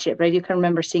didn't watch it, but I do kind of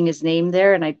remember seeing his name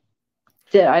there. And I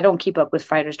don't keep up with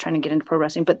fighters trying to get into pro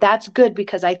wrestling, but that's good,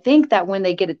 because I think that when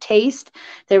they get a taste,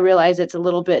 they realize it's a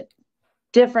little bit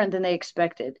different than they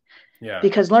expected. Yeah.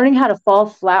 Because learning how to fall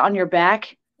flat on your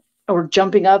back, or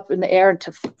jumping up in the air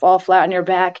to fall flat on your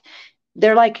back,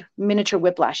 they're like miniature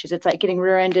whiplashes. It's like getting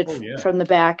rear-ended from the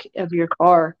back of your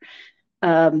car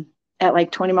at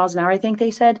like 20 miles an hour, I think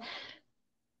they said.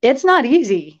 It's not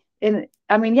easy. And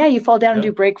I mean, you fall down and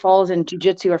do break falls in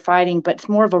jiu-jitsu or fighting, but it's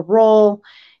more of a roll,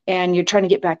 and you're trying to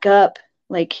get back up.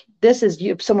 Like, this is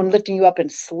someone lifting you up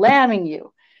and slamming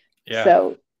you. Yeah.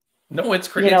 So, no, it's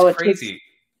crazy. It's crazy.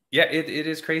 It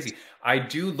is crazy. I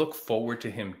do look forward to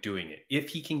him doing it. If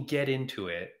he can get into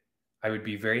it, I would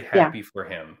be very happy for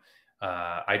him.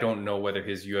 I don't know whether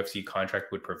his UFC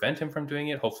contract would prevent him from doing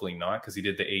it. Hopefully not, because he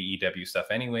did the AEW stuff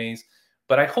anyways.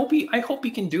 But I hope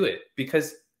he can do it,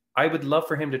 because I would love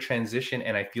for him to transition,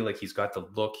 and I feel like he's got the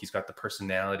look, he's got the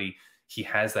personality, he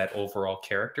has that overall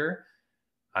character.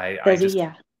 I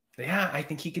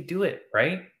think he could do it,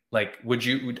 right? Like,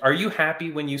 are you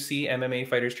happy when you see MMA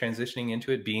fighters transitioning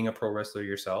into it, being a pro wrestler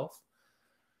yourself?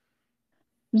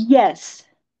 Yes,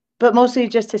 but mostly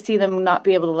just to see them not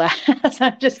be able to last.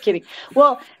 I'm just kidding.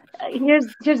 Well, here's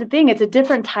the thing. It's a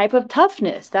different type of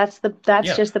toughness. That's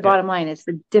just the bottom line. It's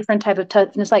a different type of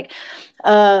toughness. Like,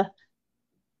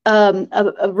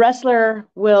 a wrestler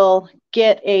will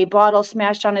get a bottle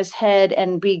smashed on his head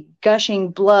and be gushing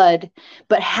blood,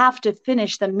 but have to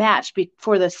finish the match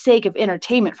for the sake of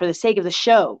entertainment, for the sake of the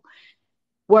show.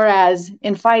 Whereas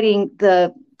in fighting,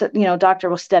 the doctor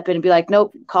will step in and be like,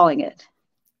 nope, calling it.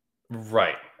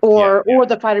 Right. Or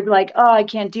the fighter be like, oh, I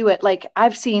can't do it. Like,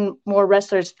 I've seen more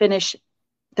wrestlers finish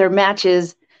their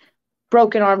matches,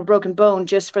 broken arm, broken bone,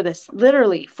 just for this,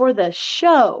 literally for the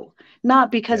show,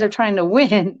 not because they're trying to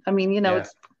win. I mean,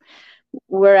 it's,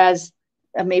 whereas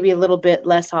maybe a little bit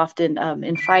less often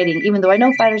in fighting, even though I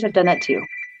know fighters have done that too.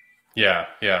 Yeah.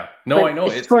 No, but I know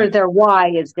it's for their why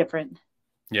is different.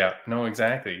 Yeah, no,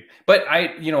 exactly. But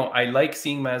I like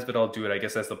seeing Masvidal do it. I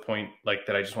guess that's the point, like,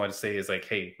 that I just wanted to say is like,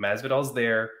 hey, Masvidal's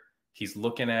there. He's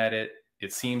looking at it.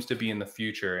 It seems to be in the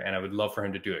future. And I would love for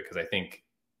him to do it, because I think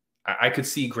I could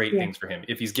see great things for him.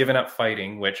 If he's given up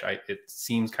fighting, which it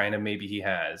seems kind of maybe he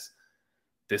has,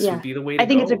 this would be the way to go. I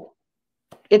think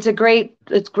it's a great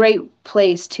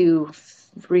place to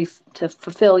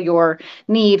fulfill your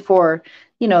need for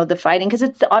you know, the fighting, because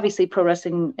it's obviously pro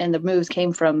wrestling and the moves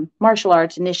came from martial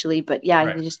arts initially, but yeah,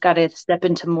 Right. you just got to step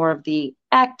into more of the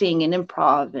acting and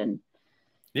improv and.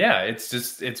 Yeah, it's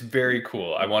very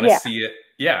cool. I want to see it.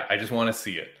 Yeah, I just want to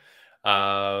see it.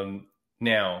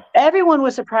 Now everyone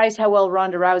was surprised how well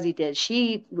Ronda Rousey did.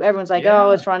 Everyone's like, oh,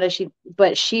 it's Ronda.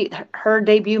 But her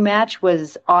debut match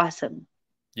was awesome.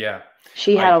 Yeah.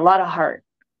 She had a lot of heart.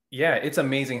 Yeah, it's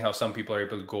amazing how some people are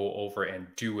able to go over and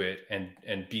do it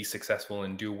and be successful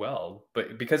and do well.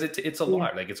 But because it's a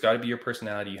lot, like it's got to be your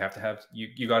personality. You have to have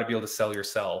you got to be able to sell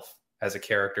yourself as a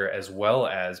character as well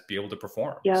as be able to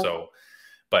perform. Yeah. So,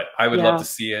 but I would love to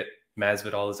see it.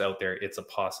 Masvidal is out there. It's a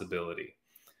possibility.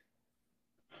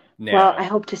 Now, well, I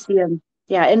hope to see him.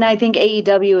 Yeah, and I think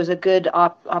AEW is a good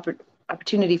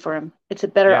opportunity for him. It's a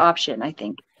better option, I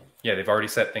think. Yeah, they've already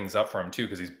set things up for him too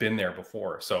because he's been there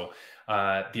before. So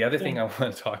the other thing I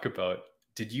want to talk about,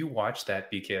 did you watch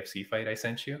that BKFC fight I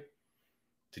sent you?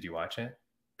 Did you watch it?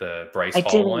 The Bryce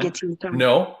Hall one? Get to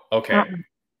No? Okay.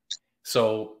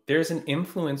 So there's an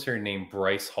influencer named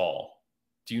Bryce Hall.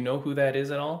 Do you know who that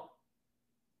is at all?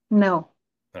 No.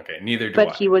 Okay, neither do I.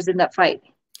 But he was in that fight.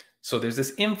 So there's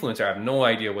this influencer. I have no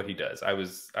idea what he does. I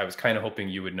was kind of hoping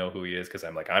you would know who he is because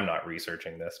I'm like, I'm not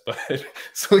researching this. But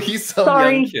so he's some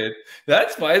young kid.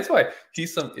 That's fine. It's fine.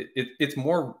 He's some. It's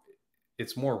more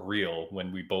real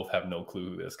when we both have no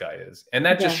clue who this guy is, and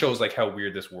that just shows like how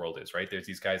weird this world is, right? There's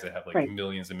these guys that have like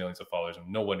millions and millions of followers,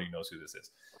 and nobody knows who this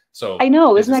is. So I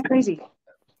know, isn't that crazy?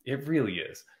 It really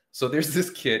is. So there's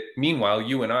this kid. Meanwhile,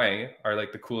 you and I are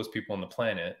like the coolest people on the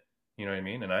planet. You know what I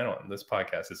mean? And this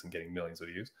podcast isn't getting millions of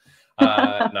views.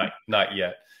 Not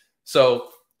yet. So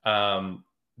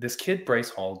this kid, Bryce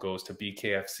Hall, goes to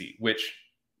BKFC, which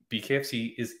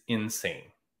BKFC is insane.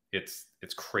 It's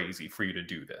crazy for you to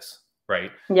do this,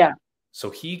 right? Yeah. So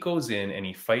he goes in and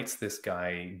he fights this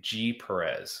guy, G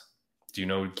Perez. Do you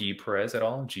know Guy Perez at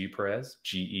all? G Perez?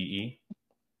 G-E-E?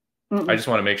 I just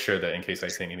want to make sure that in case I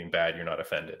say anything bad, you're not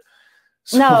offended.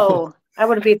 So, no, I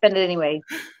wouldn't be offended anyway.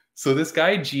 So this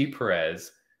guy, G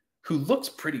Perez, who looks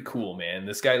pretty cool, man.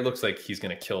 This guy looks like he's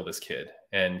going to kill this kid.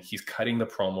 And he's cutting the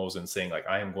promos and saying, like,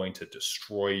 I am going to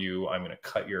destroy you. I'm going to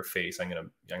cut your face. I'm going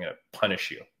to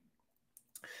punish you.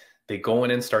 They go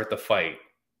in and start the fight.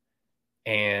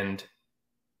 And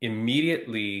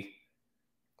immediately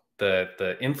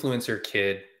the influencer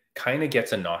kid kind of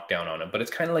gets a knockdown on him. But it's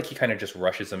kind of like he kind of just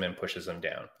rushes him and pushes him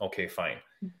down. Okay, fine.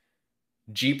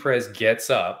 G Perez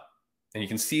gets up. And you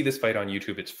can see this fight on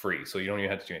YouTube. It's free. So you don't even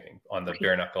have to do anything on the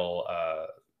bare knuckle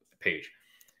page.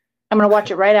 I'm going to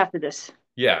watch it right after this.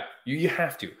 Yeah, you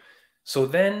have to. So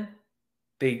then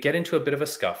they get into a bit of a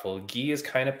scuffle. Guy is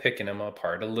kind of picking him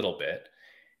apart a little bit.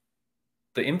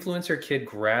 The influencer kid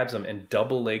grabs him and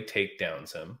double leg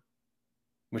takedowns him,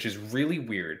 which is really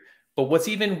weird. But what's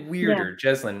even weirder,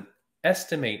 Jeslyn,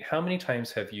 estimate how many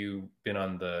times have you been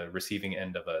on the receiving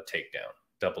end of a takedown,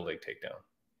 double leg takedown?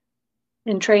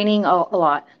 In training, a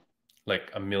lot.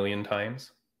 Like 1,000,000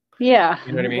 times? Yeah.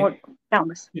 You know what I mean?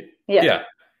 Countless. Yeah.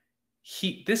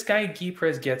 This guy, Guy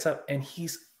Perez, gets up and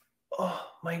he's, oh,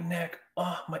 my neck.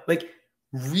 Oh, my, like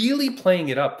really playing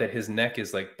it up that his neck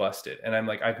is like busted. And I'm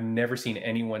like, I've never seen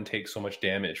anyone take so much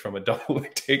damage from a double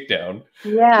leg takedown.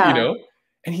 Yeah. You know?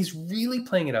 And he's really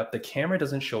playing it up. The camera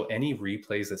doesn't show any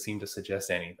replays that seem to suggest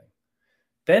anything.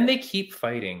 Then they keep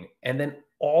fighting. And then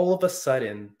all of a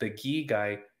sudden, the Guy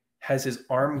guy has his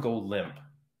arm go limp.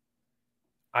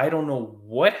 I don't know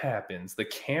what happens. The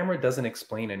camera doesn't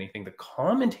explain anything. The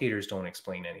commentators don't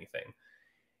explain anything.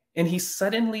 And he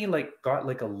suddenly got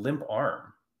like a limp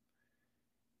arm.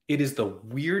 It is the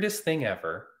weirdest thing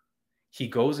ever. He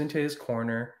goes into his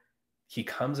corner. He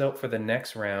comes out for the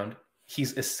next round.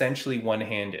 He's essentially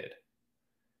one-handed.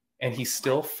 And he's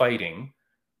still fighting.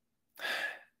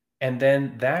 And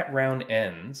then that round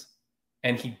ends.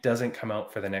 And he doesn't come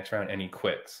out for the next round and he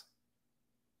quits.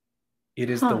 It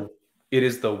is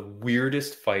the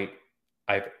weirdest fight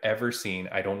I've ever seen.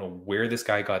 I don't know where this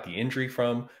guy got the injury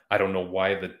from. I don't know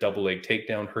why the double leg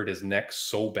takedown hurt his neck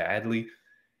so badly.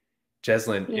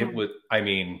 Jeslyn, it would, I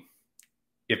mean,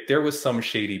 if there was some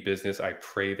shady business, I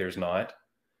pray there's not.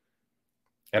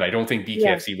 And I don't think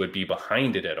BKFC would be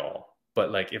behind it at all.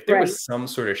 But like, if there was some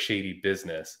sort of shady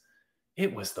business,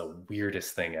 it was the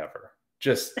weirdest thing ever.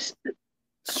 Just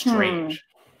strange.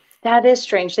 That is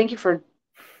strange. Thank you for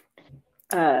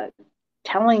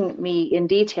telling me in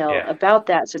detail about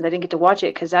that, since I didn't get to watch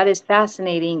it, because that is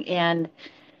fascinating. And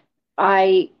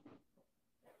so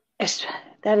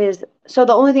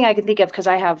the only thing I can think of, because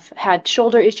I have had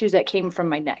shoulder issues that came from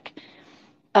my neck,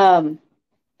 and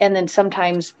then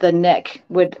sometimes the neck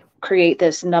would create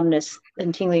this numbness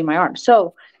and tingling in my arm.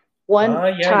 So One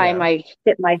time yeah. I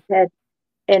hit my head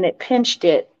and it pinched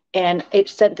it, and it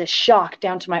sent the shock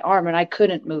down to my arm, and I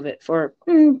couldn't move it for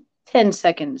 10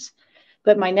 seconds.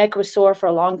 But my neck was sore for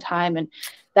a long time, and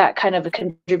that kind of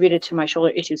contributed to my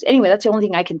shoulder issues. Anyway, that's the only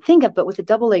thing I can think of. But with the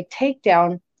double leg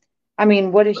takedown, I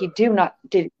mean, what did he do? How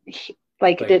did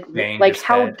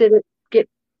it get?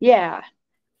 Yeah.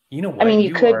 You know what? I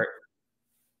mean,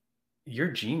 you're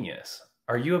genius.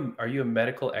 Are you a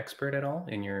medical expert at all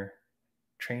in your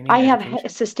training? I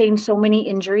have sustained so many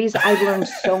injuries. I've learned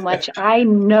so much. I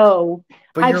know.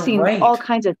 But I've seen all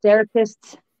kinds of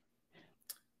therapists.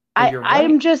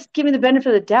 I'm just giving the benefit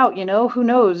of the doubt, who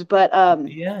knows? But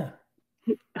yeah,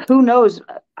 who knows?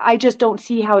 I just don't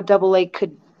see how double leg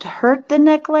could hurt the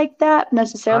neck like that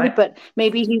necessarily. But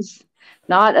maybe he's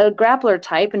not a grappler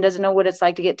type and doesn't know what it's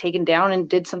like to get taken down and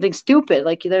did something stupid.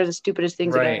 Like, they're the stupidest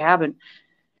things that can happen.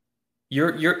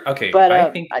 You're okay. But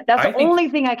I think that's the only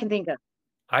thing I can think of.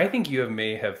 I think you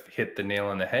may have hit the nail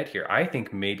on the head here. I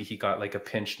think maybe he got like a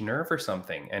pinched nerve or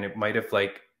something, and it might have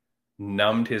like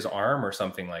numbed his arm or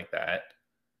something like that.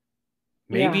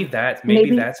 Maybe that's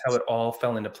how it all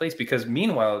fell into place. Because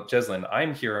meanwhile, Jeslyn,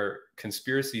 I'm here,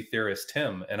 conspiracy theorist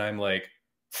Tim, and I'm like,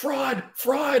 fraud,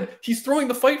 he's throwing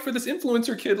the fight for this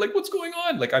influencer kid. Like, what's going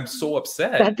on? Like, I'm so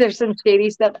upset that there's some shady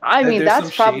stuff. I mean,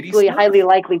 that's probably highly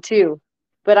likely too.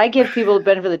 But I give people the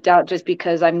benefit of the doubt just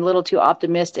because I'm a little too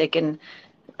optimistic, and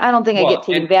I don't think I get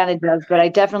taken advantage of, but I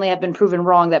definitely have been proven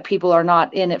wrong that people are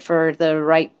not in it for the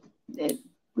right,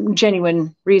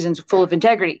 genuine reasons, full of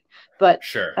integrity. But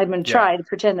I'm going to try to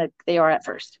pretend that they are at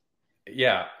first.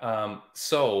 Yeah.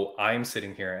 So I'm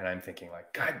sitting here and I'm thinking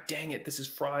like, God dang it, this is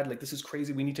fraud. Like, this is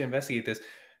crazy. We need to investigate this.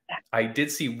 I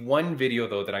did see one video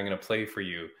though that I'm going to play for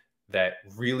you that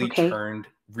really turned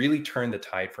the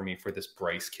tide for me for this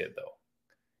Bryce kid though,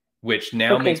 which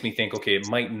now makes me think, okay, it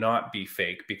might not be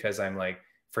fake, because I'm like,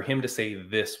 for him to say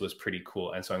this was pretty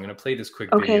cool. And so I'm going to play this quick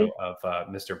video of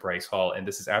Mr. Bryce Hall. And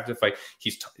this is after the fight.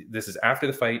 This is after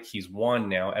the fight. He's won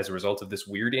now as a result of this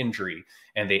weird injury.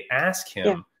 And they ask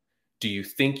him, do you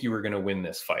think you were going to win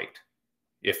this fight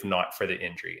if not for the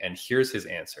injury? And here's his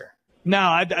answer. No,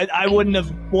 I wouldn't have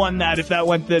won that if that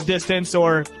went the distance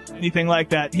or anything like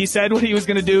that. He said what he was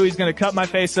going to do. He's going to cut my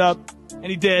face up. And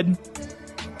he did.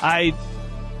 I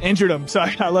injured him, so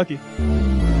I got lucky.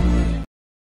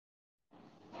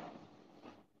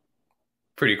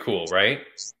 Pretty cool, right?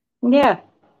 Yeah.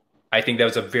 I think that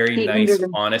was a very nice,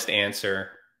 honest answer.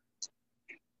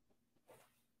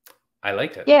 I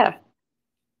liked it. Yeah.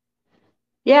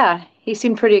 Yeah. He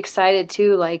seemed pretty excited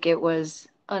too, like it was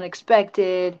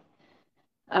unexpected.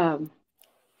 I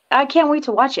can't wait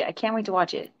to watch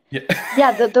it. Yeah.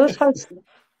 Yeah, those fights.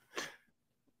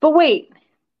 But wait.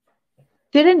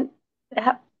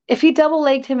 If he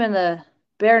double-legged him in the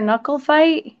bare knuckle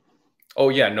fight? Oh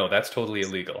yeah, no, that's totally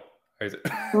illegal.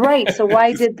 Right. So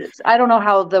why did this? I don't know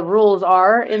how the rules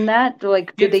are in that.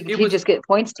 Like, did he just get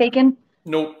points taken?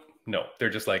 Nope. No, they're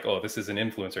just like, oh, this is an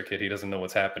influencer kid. He doesn't know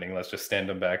what's happening. Let's just stand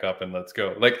him back up and let's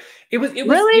go. Like, it was,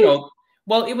 really?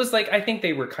 Well, it was like, I think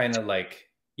they were kind of like,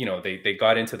 they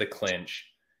got into the clinch.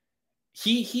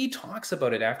 He talks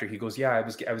about it after. He goes, yeah, I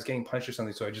was getting punched or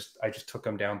something, so I just took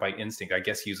him down by instinct. I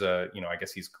guess he's a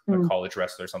college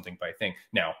wrestler or something. But I think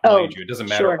now, mind you, it doesn't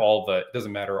matter all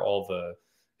the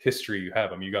history you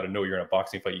have. I mean, you got to know you're in a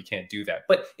boxing fight. You can't do that.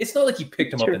 But it's not like he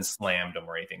picked him up and slammed him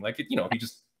or anything. Like, he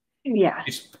just he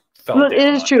just fell down. It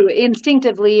is true.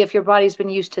 Instinctively, if your body's been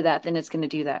used to that, then it's going to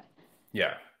do that.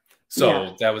 Yeah.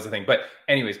 So that was the thing. But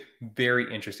anyways,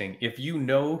 very interesting. If you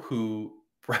know who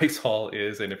Bryce Hall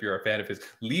is, and if you're a fan of his,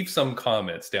 leave some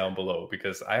comments down below,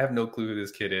 because I have no clue who this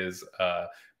kid is.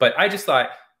 But I just thought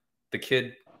the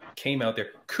kid came out there.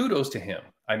 Kudos to him.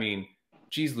 I mean,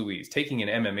 geez Louise, taking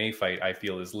an MMA fight, I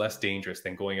feel, is less dangerous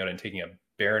than going out and taking a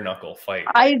bare knuckle fight.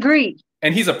 I agree.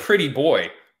 And he's a pretty boy.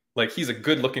 Like, he's a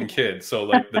good looking kid. So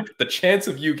like the chance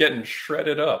of you getting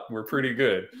shredded up were pretty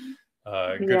good.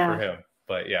 Good for him.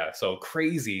 But yeah, so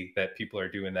crazy that people are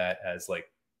doing that as like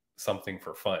something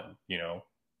for fun,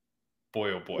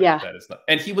 Boy, oh boy, that is not.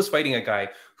 And he was fighting a guy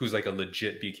who's like a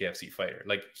legit BKFC fighter.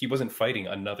 Like, he wasn't fighting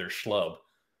another schlub.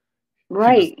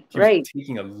 Right, he was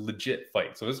taking a legit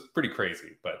fight. So it was pretty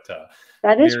crazy. But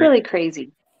that is really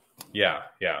crazy. Yeah.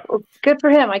 Well, good for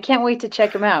him. I can't wait to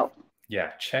check him out.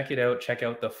 Yeah, check it out. Check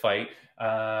out the fight.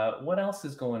 What else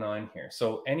is going on here?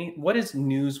 So what is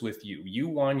news with you? You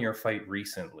won your fight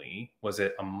recently. Was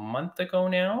it a month ago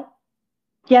now?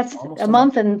 Yes, a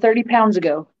month and 30 pounds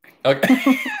ago.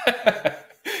 Okay.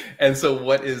 And so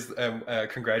what is,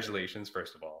 congratulations,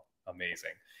 first of all.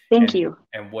 Amazing. Thank you.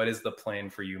 And what is the plan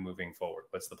for you moving forward?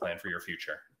 What's the plan for your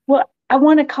future? Well, I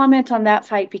want to comment on that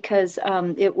fight because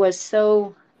it was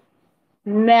so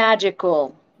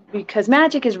magical, because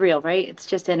magic is real, right? It's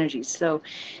just energies. So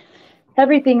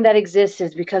everything that exists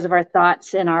is because of our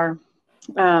thoughts and our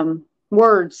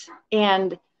words.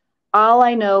 And all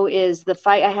I know is the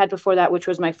fight I had before that, which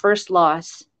was my first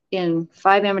loss in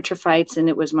 5 amateur fights, and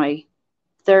it was my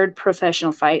 3rd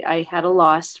professional fight. I had a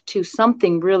loss to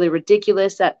something really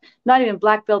ridiculous that not even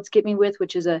black belts get me with,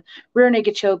 which is a rear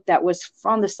naked choke that was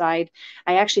from the side.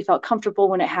 I actually felt comfortable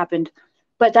when it happened.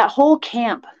 But that whole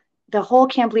camp, the whole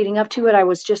camp leading up to it, I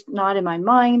was just not in my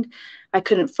mind. I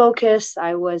couldn't focus.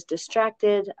 I was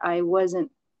distracted. I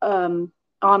wasn't on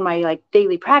my like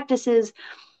daily practices.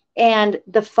 And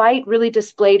the fight really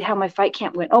displayed how my fight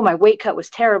camp went. Oh, my weight cut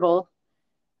was terrible.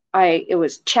 It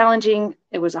was challenging.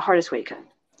 It was the hardest weight cut.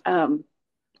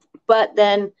 But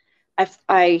then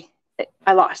I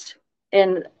lost,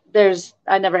 and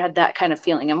I never had that kind of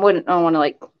feeling. I don't want to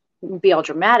like be all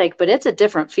dramatic, but it's a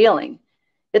different feeling.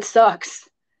 It sucks.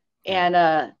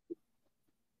 And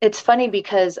it's funny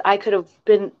because I could have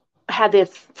had the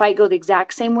fight go the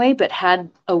exact same way, but had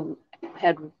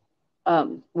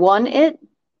won it,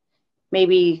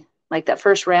 maybe like that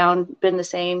first round been the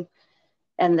same,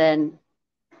 and then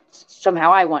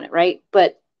somehow I won it, right?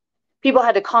 But people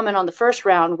had to comment on the first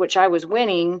round, which I was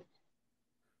winning.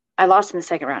 I lost in the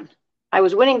second round. I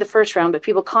was winning the first round, but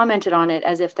people commented on it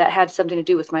as if that had something to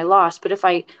do with my loss. But if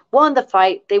I won the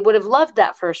fight, they would have loved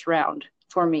that first round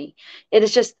for me.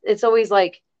 It's always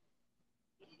like,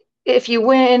 if you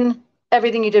win,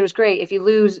 everything you did was great. If you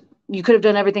lose, you could have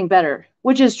done everything better,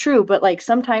 which is true. But like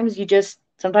sometimes they just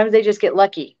get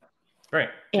lucky. Right.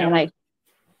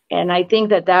 And I think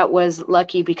that was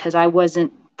lucky because I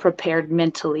wasn't prepared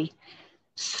mentally.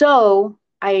 So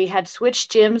I had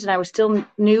switched gyms and I was still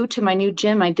new to my new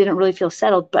gym. I didn't really feel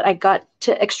settled, but I got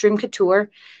to Extreme Couture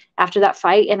after that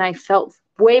fight and I felt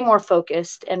way more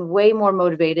focused and way more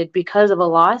motivated because of a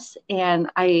loss. And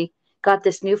I got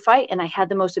this new fight and I had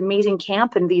the most amazing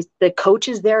camp, and the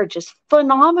coaches there are just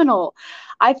phenomenal.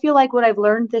 I feel like what I've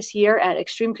learned this year at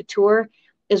Extreme Couture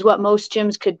is what most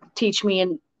gyms could teach me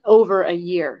in over a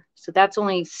year. So that's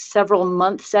only several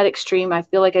months at Extreme. I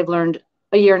feel like I've learned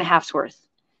a year and a half's worth.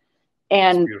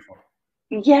 And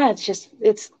yeah,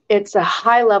 it's a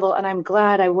high level, and I'm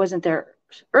glad I wasn't there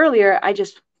earlier. I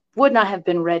just would not have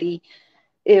been ready.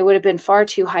 It would have been far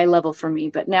too high level for me,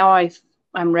 but now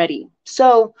I'm ready.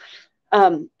 So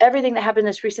everything that happened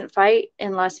in this recent fight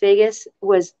in Las Vegas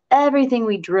was everything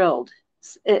we drilled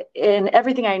and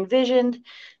everything I envisioned.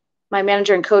 My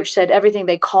manager and coach said everything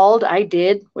they called, I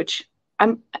did, which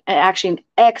I'm actually an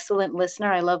excellent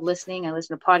listener. I love listening. I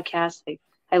listen to podcasts.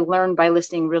 I learn by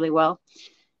listening really well.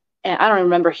 And I don't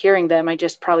remember hearing them. I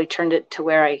just probably turned it to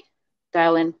where I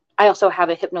dial in. I also have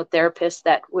a hypnotherapist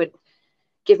that would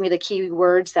give me the key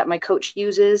words that my coach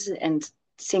uses and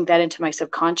sink that into my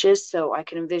subconscious so I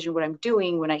can envision what I'm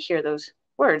doing when I hear those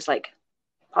words, like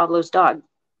Pablo's dog.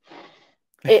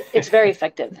 It's very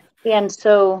effective. And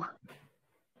so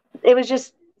it was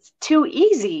just too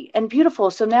easy and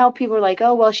beautiful. So now people are like,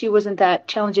 oh, well, she wasn't that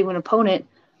challenging of an opponent.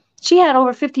 She had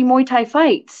over 50 Muay Thai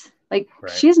fights. Like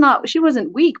right. She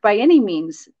wasn't weak by any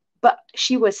means, but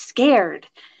she was scared.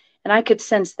 And I could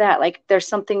sense that, like, there's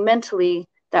something mentally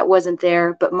that wasn't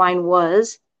there, but mine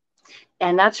was.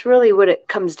 And that's really what it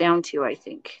comes down to, I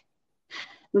think.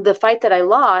 The fight that I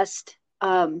lost,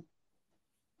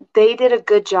 they did a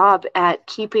good job at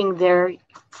keeping their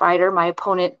fighter, my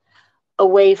opponent,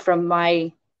 away from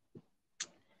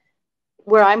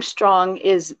where I'm strong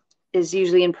is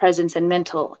usually in presence and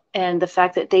mental. And the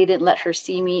fact that they didn't let her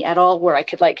see me at all, where I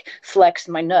could like flex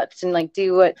my nuts and like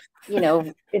do what,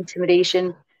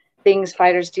 intimidation things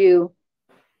fighters do.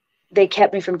 They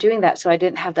kept me from doing that. So I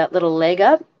didn't have that little leg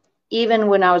up. Even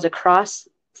when I was across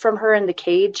from her in the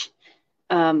cage,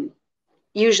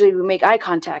 usually we make eye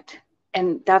contact.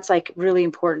 And that's like really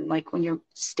important. Like when you're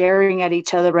staring at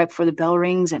each other right before the bell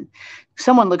rings and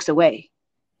someone looks away.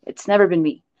 It's never been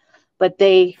me. But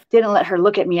they didn't let her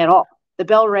look at me at all. The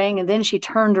bell rang and then she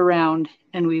turned around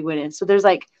and we went in. So there's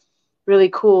like really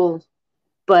cool,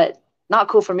 but not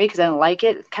cool for me because I didn't like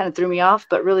it. It kind of threw me off,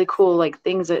 but really cool, like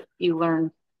things that you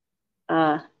learn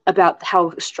about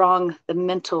how strong the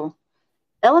mental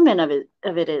element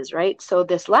of it is, right? So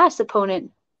this last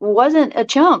opponent wasn't a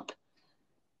chump,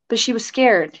 but she was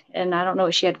scared, and I don't know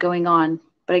what she had going on,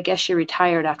 but I guess she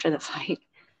retired after the fight.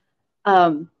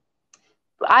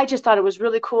 I just thought it was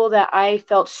really cool that I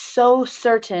felt so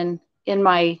certain in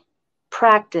my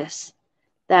practice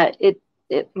that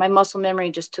my muscle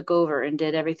memory just took over and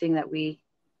did everything that we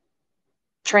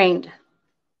trained.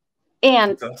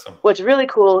 And That's awesome. what's really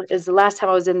cool is the last time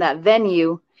I was in that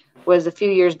venue was a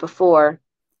few years before.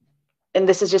 And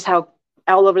this is just how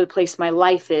all over the place my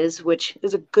life is, which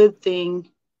is a good thing.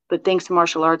 But thanks to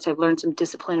martial arts, I've learned some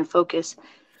discipline and focus.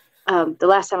 The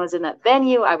last time I was in that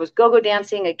venue, I was go-go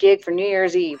dancing a gig for New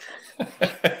Year's Eve.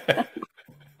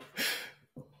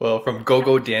 Well, from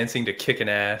go-go dancing to kicking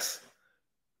ass,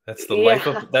 that's the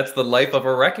life of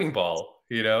a wrecking ball,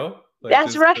 you know? Like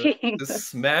that's right. Just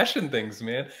smashing things,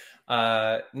 man.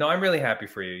 No, I'm really happy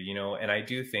for you, you know, and I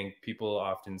do think people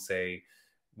often say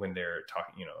when they're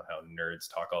talking, you know, how nerds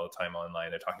talk all the time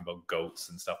online, they're talking about goats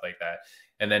and stuff like that.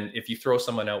 And then if you throw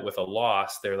someone out with a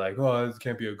loss, they're like, oh, this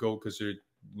can't be a goat because they're,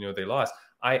 you know, they lost.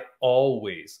 I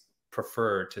always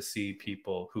prefer to see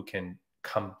people who can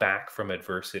come back from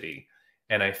adversity.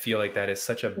 And I feel like that is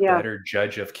such a better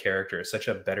judge of character, such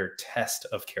a better test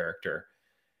of character,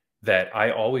 that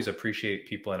I always appreciate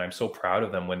people. And I'm so proud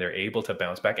of them when they're able to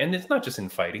bounce back. And it's not just in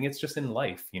fighting, it's just in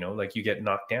life, you know, like you get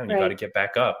knocked down, you got to get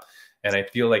back up. And I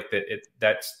feel like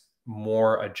that's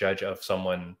more a judge of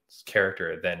someone's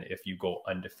character than if you go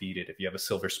undefeated, if you have a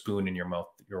silver spoon in your mouth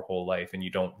your whole life and you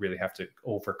don't really have to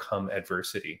overcome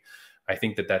adversity. I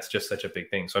think that that's just such a big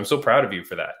thing. So I'm so proud of you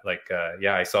for that. Like,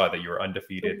 yeah, I saw that you were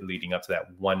undefeated leading up to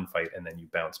that one fight and then you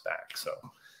bounced back. So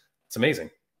it's amazing.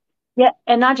 Yeah.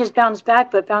 And not just bounce back,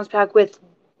 but bounce back with,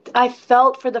 I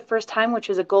felt for the first time, which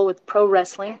was a goal with pro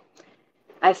wrestling.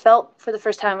 I felt for the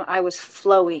first time I was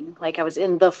flowing, like I was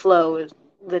in the flow,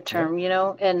 the term, you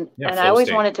know, and I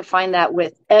always wanted to find that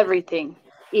with everything,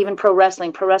 even pro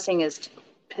wrestling. Pro wrestling is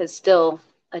still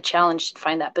a challenge to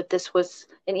find that, but this was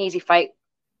an easy fight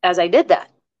as I did that.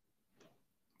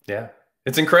 Yeah,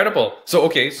 it's incredible. So,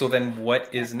 okay, so then what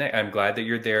is next? I'm glad that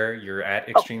you're there. You're at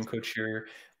Extreme Couture.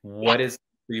 What is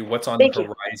for you? What's on the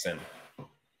horizon?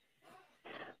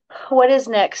 What is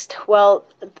next? Well,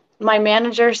 my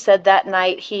manager said that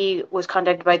night he was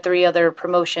contacted by 3 other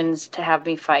promotions to have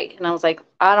me fight. And I was like,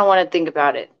 I don't want to think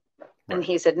about it. Right. And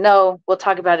he said, no, we'll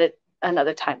talk about it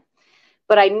another time.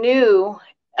 But I knew,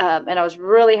 and I was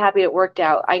really happy it worked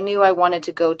out. I knew I wanted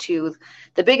to go to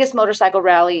the biggest motorcycle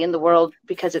rally in the world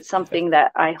because it's something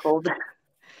that I hold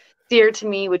dear to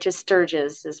me, which is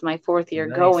Sturgis. This is my 4th year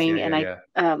going.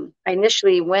 I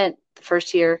initially went the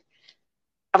first year.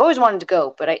 I've always wanted to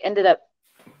go, but I ended up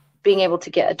being able to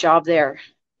get a job there.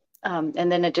 And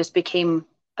then it just became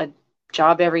a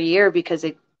job every year because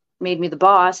it made me the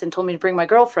boss and told me to bring my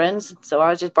girlfriends. So I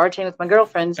was just bartending with my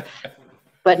girlfriends,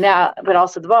 but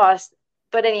also the boss.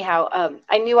 But anyhow,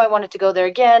 I knew I wanted to go there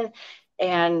again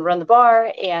and run the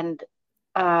bar. And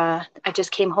I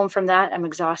just came home from that. I'm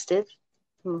exhausted.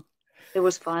 It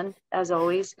was fun, as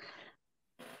always.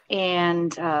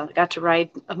 And got to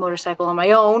ride a motorcycle on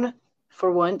my own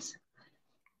for once.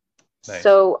 Nice.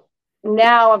 So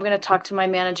now I'm going to talk to my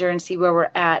manager and see where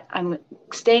we're at. I'm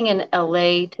staying in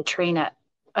LA to train at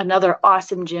another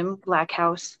awesome gym, Black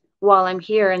House, while I'm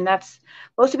here. And that's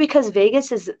mostly because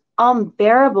Vegas is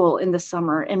unbearable in the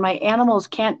summer and my animals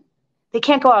can't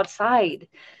go outside.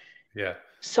 Yeah.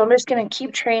 So I'm just going to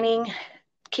keep training,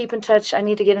 keep in touch. I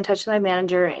need to get in touch with my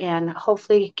manager and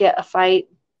hopefully get a fight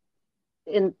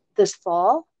in this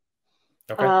fall.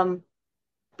 Okay.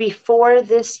 Before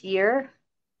this year,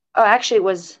 actually it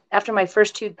was after my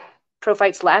first 2 pro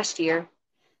fights last year,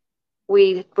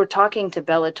 we were talking to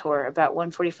Bellator about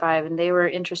 145 and they were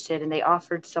interested and they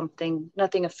offered something,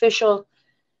 nothing official.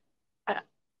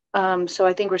 So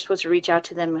I think we're supposed to reach out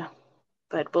to them,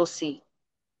 but we'll see.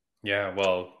 Yeah,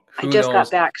 well, I just got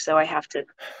back, so I have to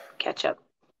catch up.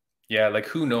 Yeah, like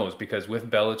who knows? Because with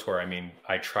Bellator, I mean,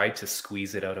 I tried to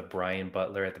squeeze it out of Brian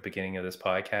Butler at the beginning of this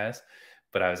podcast.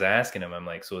 But I was asking him, I'm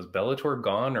like, so is Bellator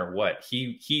gone or what?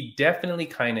 He definitely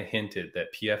kind of hinted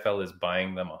that PFL is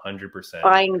buying them 100%.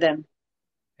 Buying them.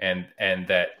 And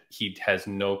that he has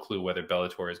no clue whether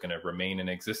Bellator is going to remain in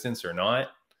existence or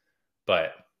not.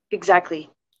 But exactly.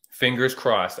 Fingers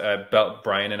crossed.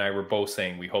 Brian and I were both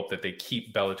saying we hope that they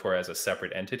keep Bellator as a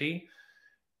separate entity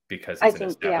because it's an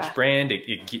established brand.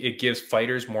 It gives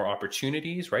fighters more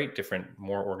opportunities, right?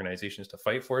 More organizations to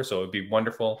fight for. So it'd be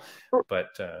wonderful.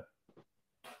 But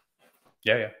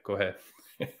yeah, go ahead.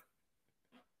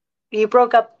 You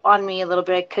broke up on me a little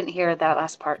bit. I couldn't hear that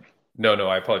last part. No,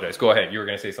 I apologize. Go ahead. You were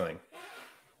going to say something.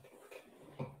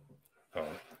 Oh,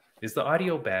 is the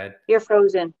audio bad? You're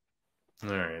frozen.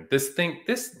 All right. This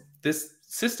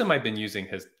system I've been using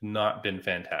has not been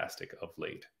fantastic of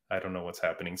late. I don't know what's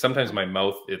happening. Sometimes my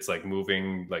mouth, it's like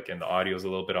moving, like, and the audio is a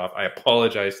little bit off. I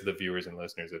apologize to the viewers and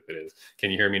listeners if it is.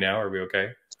 Can you hear me now? Are we okay?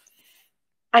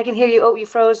 I can hear you. Oh, you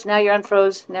froze. Now you're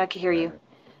unfroze. Now I can hear you.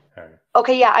 All right.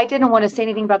 Okay, yeah, I didn't want to say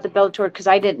anything about the Bellator because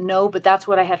I didn't know, but that's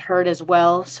what I had heard as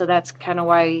well. So that's kind of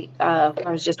why I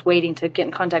was just waiting to get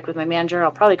in contact with my manager.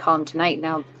 I'll probably call him tonight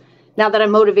now that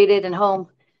I'm motivated and home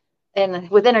and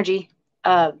with energy.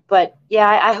 But yeah,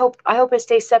 I hope it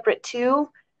stays separate too.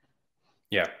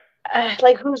 Yeah.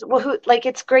 Like who? Like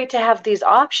it's great to have these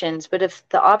options, but if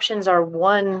the options are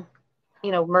one,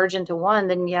 merge into one,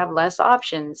 then you have less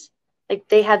options. Like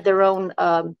they had their own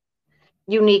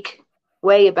unique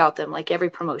way about them, like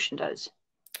every promotion does.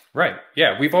 Right.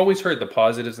 Yeah. We've always heard the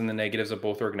positives and the negatives of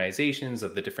both organizations,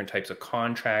 of the different types of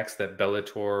contracts that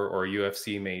Bellator or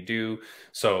UFC may do.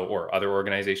 So, or other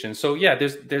organizations. So yeah,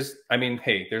 I mean,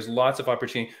 hey, there's lots of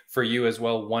opportunity for you as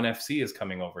well. ONE FC is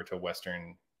coming over to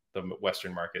the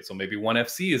Western market. So maybe ONE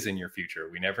FC is in your future.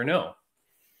 We never know.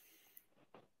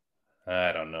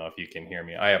 I don't know if you can hear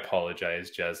me. I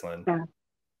apologize, Jeslyn. Yeah.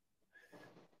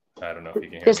 I don't know if you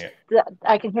can hear me.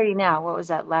 I can hear you now. What was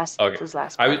that last? Okay. Those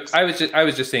last I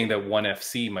was just saying that ONE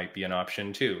FC might be an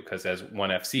option too, because as ONE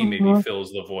FC maybe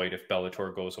fills the void if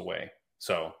Bellator goes away.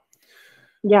 So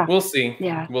yeah, we'll see.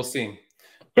 Yeah, we'll see.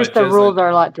 Just the rules are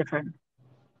a lot different.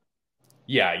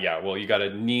 Yeah. Well, you got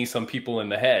to knee some people in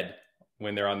the head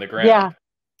when they're on the ground. Yeah,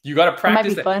 you got to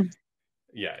practice. It might be fun.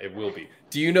 Yeah, it will be.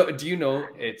 Do you know?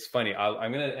 It's funny.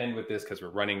 I'm going to end with this because we're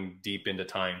running deep into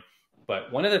time.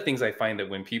 But one of the things I find that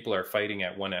when people are fighting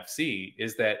at ONE FC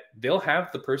is that they'll have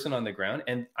the person on the ground,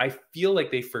 and I feel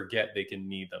like they forget they can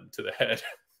knee them to the head.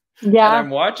 Yeah. And I'm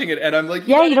watching it, and I'm like,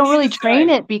 yeah, you don't really train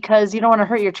it because you don't want to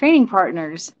hurt your training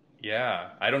partners.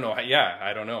 Yeah, I don't know. Yeah,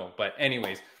 I don't know. But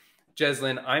anyways,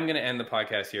 Jeslyn, I'm going to end the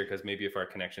podcast here because maybe if our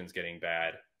connection's getting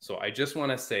bad. So I just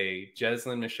want to say,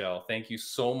 Jeslyn Michelle, thank you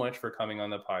so much for coming on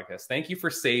the podcast. Thank you for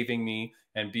saving me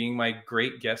and being my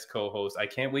great guest co-host. I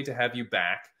can't wait to have you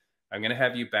back. I'm going to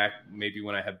have you back maybe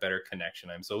when I have better connection.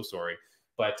 I'm so sorry.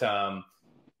 But,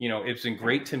 it's been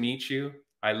great to meet you.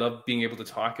 I love being able to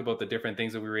talk about the different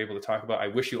things that we were able to talk about. I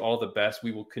wish you all the best.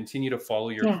 We will continue to follow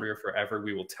your career forever.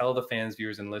 We will tell the fans,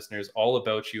 viewers, and listeners all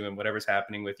about you and whatever's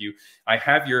happening with you. I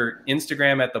have your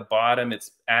Instagram at the bottom.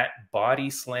 It's at Body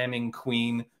Slamming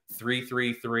Queen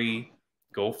 333.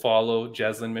 Go follow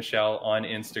Jeslyn Michelle on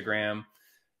Instagram.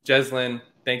 Jeslyn,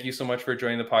 thank you so much for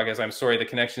joining the podcast. I'm sorry the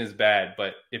connection is bad,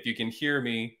 but if you can hear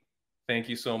me, thank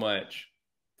you so much.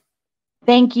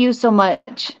 Thank you so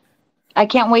much. I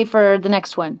can't wait for the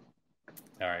next one.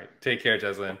 All right. Take care,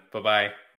 Jeslyn. Bye-bye.